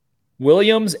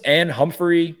Williams and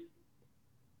Humphrey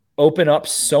open up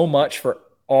so much for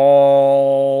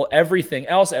everything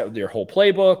else, your whole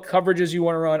playbook, coverages you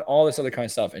want to run, all this other kind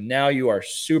of stuff. And now you are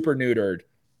super neutered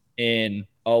in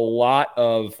a lot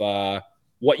of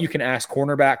what you can ask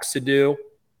cornerbacks to do.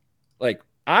 Like,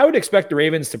 I would expect the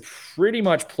Ravens to pretty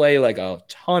much play like a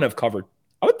ton of cover.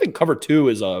 I would think cover 2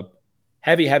 is a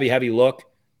heavy look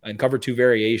and cover 2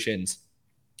 variations.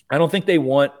 I don't think they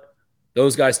want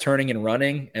those guys turning and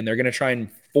running, and they're going to try and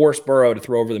force Burrow to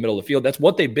throw over the middle of the field. That's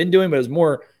what they've been doing, but it's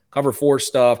more cover 4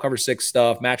 stuff, cover 6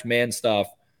 stuff, match man stuff.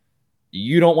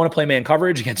 You don't want to play man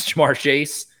coverage against Jamar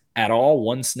Chase at all,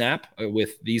 one snap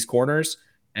with these corners.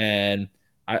 And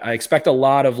I expect a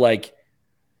lot of like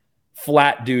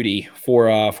flat duty for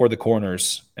the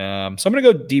corners. So I'm going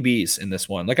to go DBs in this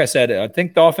one. Like I said, I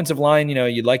think the offensive line,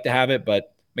 you'd like to have it,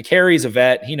 but McCary's a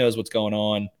vet. He knows what's going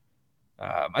on.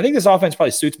 I think this offense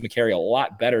probably suits McCary a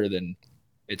lot better than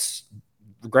it's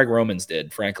Greg Roman's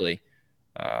did, frankly.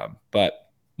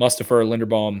 But Mustapher,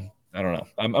 Linderbaum, I don't know.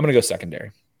 I'm going to go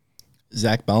secondary.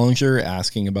 Zach Bollinger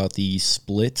asking about the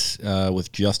split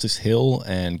with Justice Hill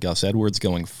and Gus Edwards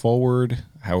going forward.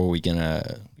 How are we going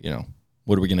to,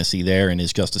 what are we going to see there? And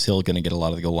is Justice Hill going to get a lot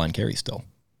of the goal line carries still?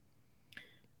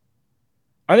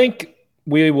 I think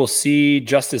we will see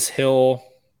Justice Hill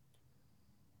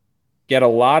get a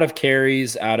lot of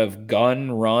carries out of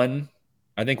gun run.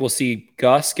 I think we'll see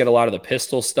Gus get a lot of the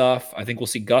pistol stuff. I think we'll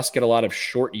see Gus get a lot of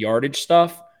short yardage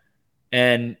stuff.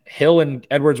 And Hill and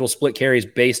Edwards will split carries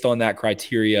based on that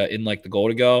criteria in like the goal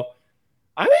to go.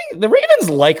 I think the Ravens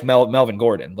like Melvin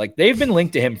Gordon. Like, they've been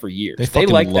linked to him for years. They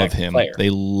like love that him. Player. They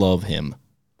love him.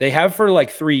 They have for like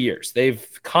 3 years. They've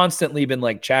constantly been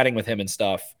like chatting with him and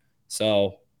stuff.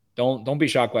 So don't be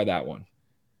shocked by that one.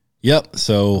 Yep.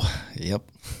 So,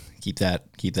 keep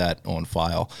that on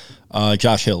file.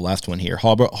 Josh Hill, last one here.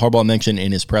 Harbaugh mentioned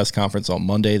in his press conference on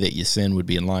Monday that Yasin would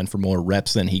be in line for more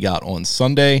reps than he got on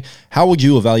Sunday. How would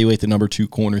you evaluate the number 2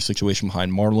 corner situation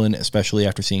behind Marlon, especially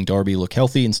after seeing Darby look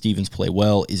healthy and Stevens play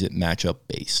well? Is it matchup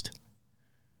based?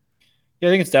 Yeah,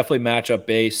 I think it's definitely matchup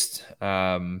based.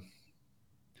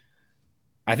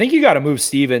 I think you got to move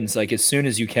Stevens like as soon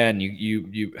as you can.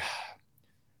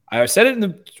 I said it in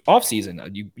the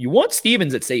offseason. You want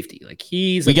Stevens at safety. Like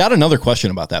we got another question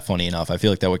about that, funny enough. I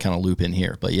feel like that would kind of loop in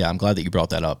here. But yeah, I'm glad that you brought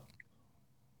that up.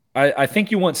 I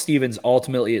think you want Stevens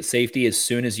ultimately at safety as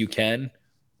soon as you can,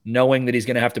 knowing that he's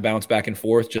going to have to bounce back and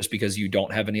forth just because you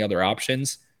don't have any other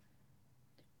options.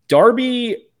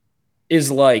 Darby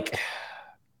is like,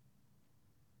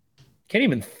 can't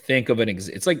even think of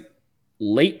it's like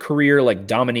late career, like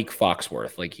Dominique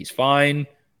Foxworth. Like he's fine.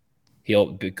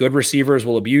 Good receivers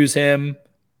will abuse him.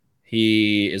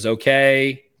 He is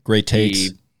okay. Great takes.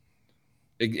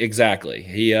 Exactly.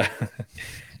 He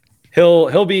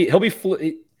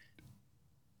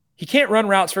can't run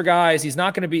routes for guys. He's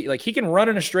not going to be like, he can run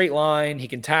in a straight line. He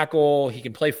can tackle. He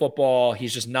can play football.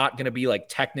 He's just not going to be like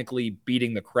technically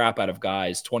beating the crap out of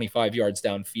guys 25 yards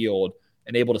downfield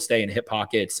and able to stay in hip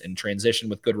pockets and transition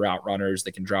with good route runners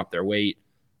that can drop their weight.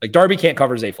 Like Darby can't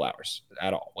cover Zay Flowers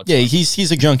at all. Yeah,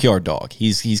 he's a junkyard dog. He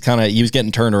was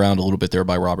getting turned around a little bit there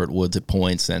by Robert Woods at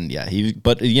points, and yeah, he's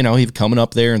coming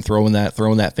up there and throwing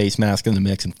that face mask in the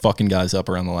mix and fucking guys up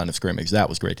around the line of scrimmage. That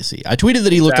was great to see. I tweeted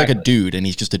that he looked like a dude, and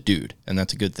he's just a dude, and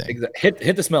that's a good thing. Exactly.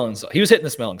 Hit the smelling sauce. He was hitting the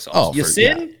smelling sauce.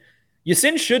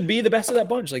 Yasin should be the best of that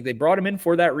bunch. Like they brought him in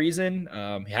for that reason.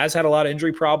 He has had a lot of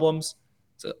injury problems.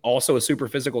 He's also a super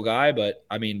physical guy, but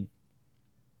I mean,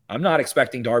 I'm not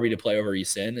expecting Darby to play over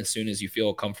Yasin as soon as you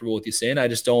feel comfortable with Yasin. I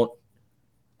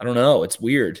don't know. It's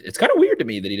weird. It's kind of weird to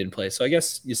me that he didn't play. So I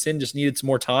guess Yasin just needed some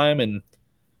more time, and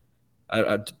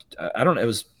I don't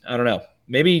know. I don't know.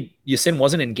 Maybe Yasin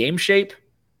wasn't in game shape,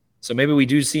 so maybe we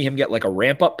do see him get like a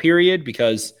ramp up period,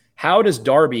 because how does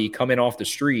Darby come in off the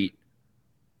street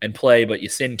and play, but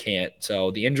Yasin can't?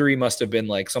 So the injury must have been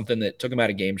like something that took him out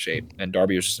of game shape, and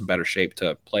Darby was just in better shape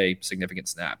to play significant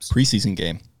snaps. Preseason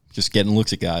game. Just getting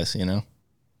looks at guys,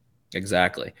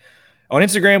 Exactly. On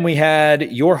Instagram, we had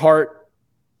Your Heart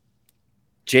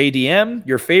JDM,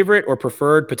 your favorite or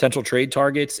preferred potential trade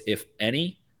targets, if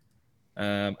any.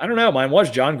 I don't know. Mine was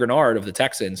John Grenard of the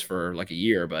Texans for like a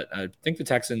year, but I think the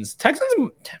Texans,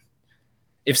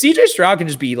 if CJ Stroud can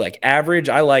just be like average,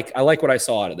 I like what I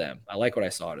saw out of them.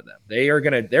 They're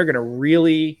gonna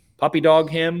really puppy dog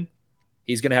him.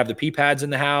 He's gonna have the pee pads in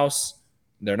the house.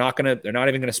 They're not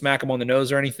even gonna smack him on the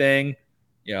nose or anything.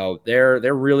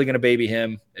 They're really gonna baby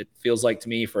him. It feels like to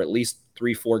me for at least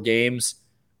 3-4 games,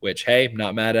 which, hey, I'm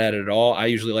not mad at it at all. I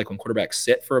usually like when quarterbacks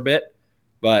sit for a bit,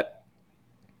 but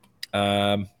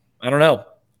I don't know.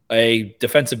 A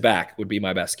defensive back would be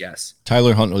my best guess.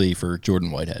 Tyler Huntley for Jordan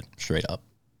Whitehead, straight up.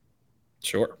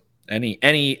 Sure.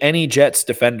 Any Jets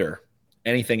defender,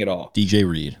 anything at all. DJ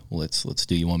Reed. Let's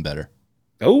do you one better.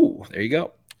 Oh, there you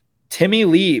go. Timmy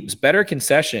Liebs, better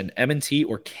concession, M&T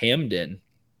or Camden?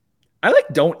 I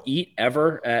don't eat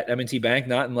ever at M&T Bank,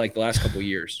 not in like the last couple of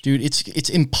years. Dude, it's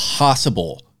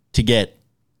impossible to get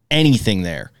anything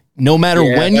there. No matter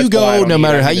when you go, no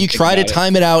matter how you try to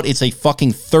time it out, it's a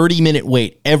fucking 30-minute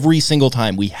wait every single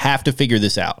time. We have to figure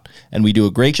this out. And we do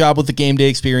a great job with the game day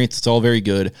experience. It's all very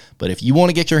good. But if you want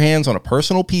to get your hands on a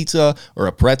personal pizza or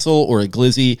a pretzel or a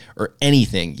glizzy or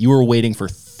anything, you are waiting for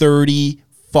 30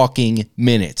 fucking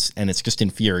minutes, and it's just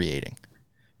infuriating.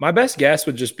 My best guess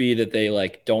would just be that they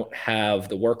don't have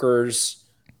the workers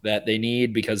that they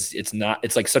need, because it's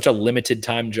like such a limited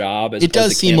time job. It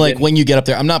does seem like when you get up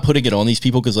there, I'm not putting it on these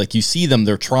people, because you see them,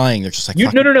 they're trying, they're just like,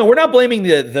 no, we're not blaming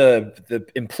the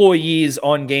employees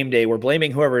on game day. We're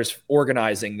blaming whoever is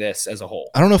organizing this as a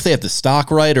whole. I don't know if they have the stock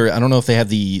right, or I don't know if they have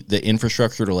the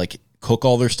infrastructure to cook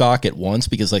all their stock at once,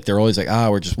 because they're always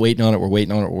we're just waiting on it. We're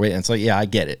waiting. It's like, yeah, I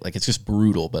get it. It's just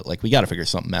brutal, but we got to figure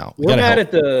something out. We're mad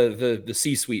at the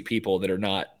C-suite people that are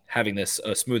not having this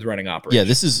smooth running operation. Yeah,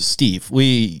 this is Steve.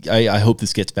 I hope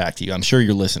this gets back to you. I'm sure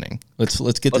you're listening.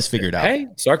 Let's get this figured out. Hey,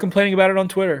 start complaining about it on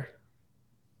Twitter.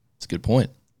 That's a good point.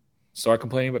 Start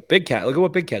complaining about Big Cat. Look at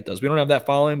what Big Cat does. We don't have that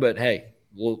following, but hey,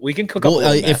 we can cook up.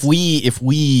 If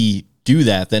we do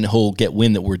that, then he'll get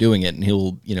wind that we're doing it, and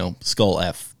he'll skull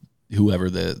F whoever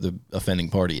the offending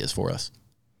party is for us.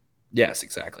 Yes,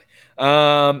 exactly.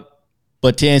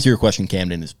 But to answer your question,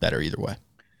 Camden is better either way.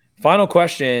 Final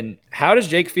question. How does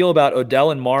Jake feel about Odell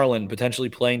and Marlon potentially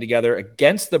playing together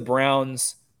against the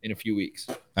Browns in a few weeks.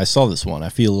 I saw this one. I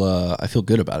feel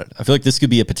good about it. I feel like this could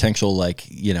be a potential, like,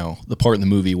 the part in the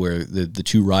movie where the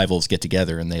two rivals get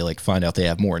together and they like find out they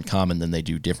have more in common than they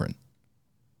do different.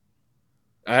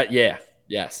 Yeah.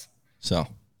 Yes. So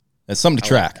that's something to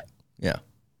track. Yeah.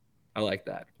 I like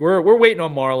that. We're waiting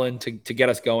on Marlon to get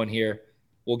us going here.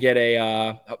 We'll get a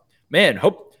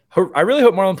I really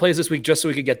hope Marlon plays this week just so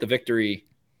we could get the victory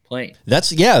playing.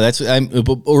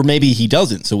 Or maybe he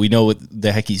doesn't, so we know what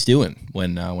the heck he's doing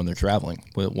when they're traveling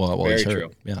while he's hurt.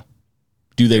 True. Yeah.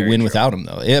 Do they win without him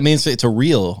though? I mean, it's a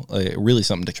really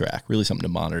something to track, really something to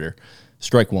monitor.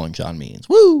 Strike one, John Means.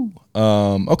 Woo.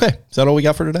 Okay, is that all we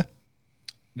got for today?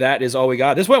 That is all we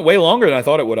got. This went way longer than I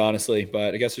thought it would, honestly,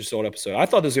 but I guess it's a short episode. I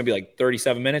thought this was going to be like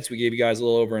 37 minutes. We gave you guys a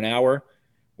little over an hour.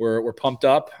 We're pumped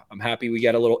up. I'm happy we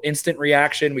get a little instant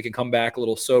reaction. We can come back a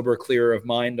little sober, clearer of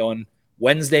mind on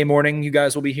Wednesday morning. You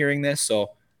guys will be hearing this.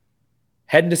 So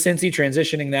heading to Cincy,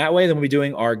 transitioning that way. Then we'll be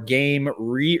doing our game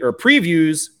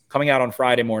previews coming out on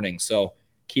Friday morning. So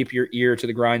keep your ear to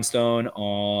the grindstone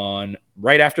on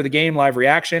right after the game, live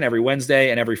reaction every Wednesday,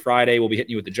 and every Friday we'll be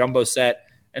hitting you with the jumbo set.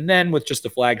 And then with just the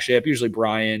flagship, usually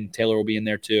Brian, Taylor will be in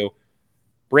there too,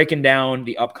 breaking down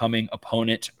the upcoming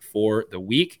opponent for the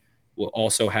week. We'll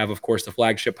also have, of course, the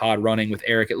flagship pod running with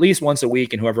Eric at least once a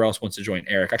week, and whoever else wants to join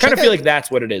Eric. I kind of feel like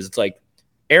that's what it is. It's like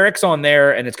Eric's on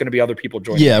there, and it's going to be other people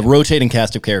joining. Yeah, rotating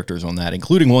cast of characters on that,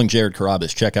 including one Jared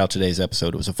Carabas. Check out today's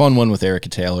episode. It was a fun one with Eric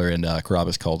and Taylor, and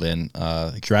Carabas called in.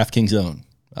 DraftKings own.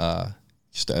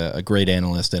 Just a great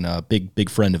analyst and a big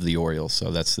friend of the Orioles,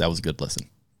 so that was a good listen.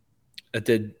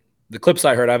 The clips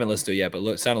I heard, I haven't listened to yet, but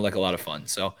it sounded like a lot of fun.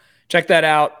 So check that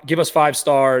out. Give us 5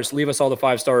 stars. Leave us all the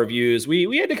 5-star reviews.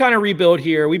 We had to kind of rebuild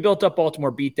here. We built up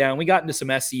Baltimore Beatdown. We got into some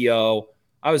SEO.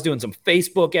 I was doing some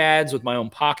Facebook ads with my own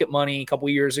pocket money a couple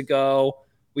years ago.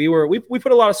 We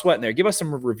put a lot of sweat in there. Give us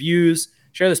some reviews.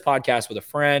 Share this podcast with a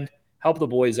friend. Help the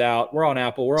boys out. We're on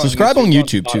Apple. We're on subscribe on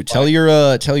YouTube too. Tell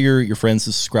your friends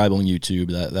to subscribe on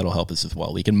YouTube. That'll help us as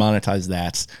well. We can monetize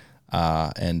that.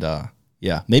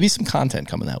 Yeah, maybe some content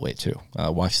coming that way too.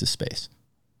 Watch this space.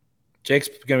 Jake's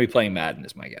going to be playing Madden,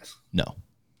 is my guess. No.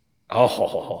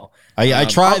 Oh, I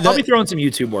tried. I'll be throwing some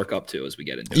YouTube work up too as we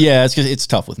get into it. Yeah, it's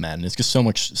tough with Madden. It's just so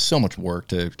much work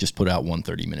to just put out one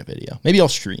 30-minute video. Maybe I'll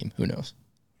stream. Who knows?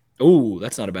 Oh,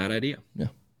 that's not a bad idea. Yeah.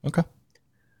 Okay.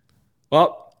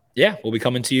 Well, yeah, we'll be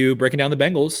coming to you breaking down the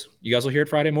Bengals. You guys will hear it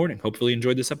Friday morning. Hopefully you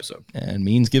enjoyed this episode. And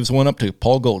Means gives one up to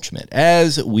Paul Goldschmidt.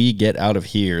 As we get out of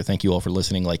here, thank you all for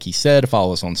listening. Like he said,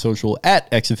 follow us on social at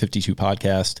X52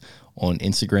 Podcast on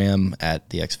Instagram, at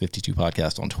the X52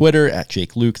 Podcast on Twitter, at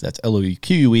Jake Luke, that's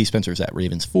LOUQUE. Spencer's at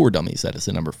Ravens4Dummies, that is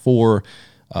the number 4.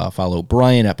 Follow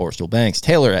Brian at Barstool Banks,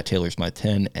 Taylor at Taylor's My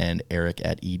 10, and Eric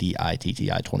at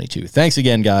EDITTI22. Thanks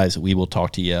again, guys. We will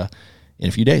talk to you in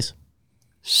a few days.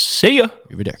 See ya.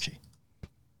 Arrivederci.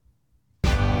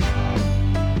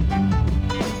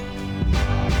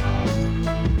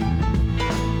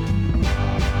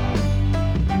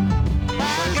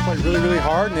 Play really, really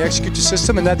hard, and they execute the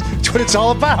system, and that's what it's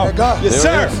all about. Yes,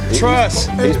 sir.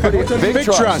 Trust. He's pretty big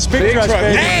trust. Big trust,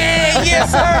 baby. Hey,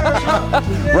 yes,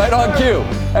 sir. Right on cue.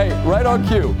 Hey, right on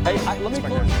cue. Hey, let me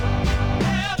close.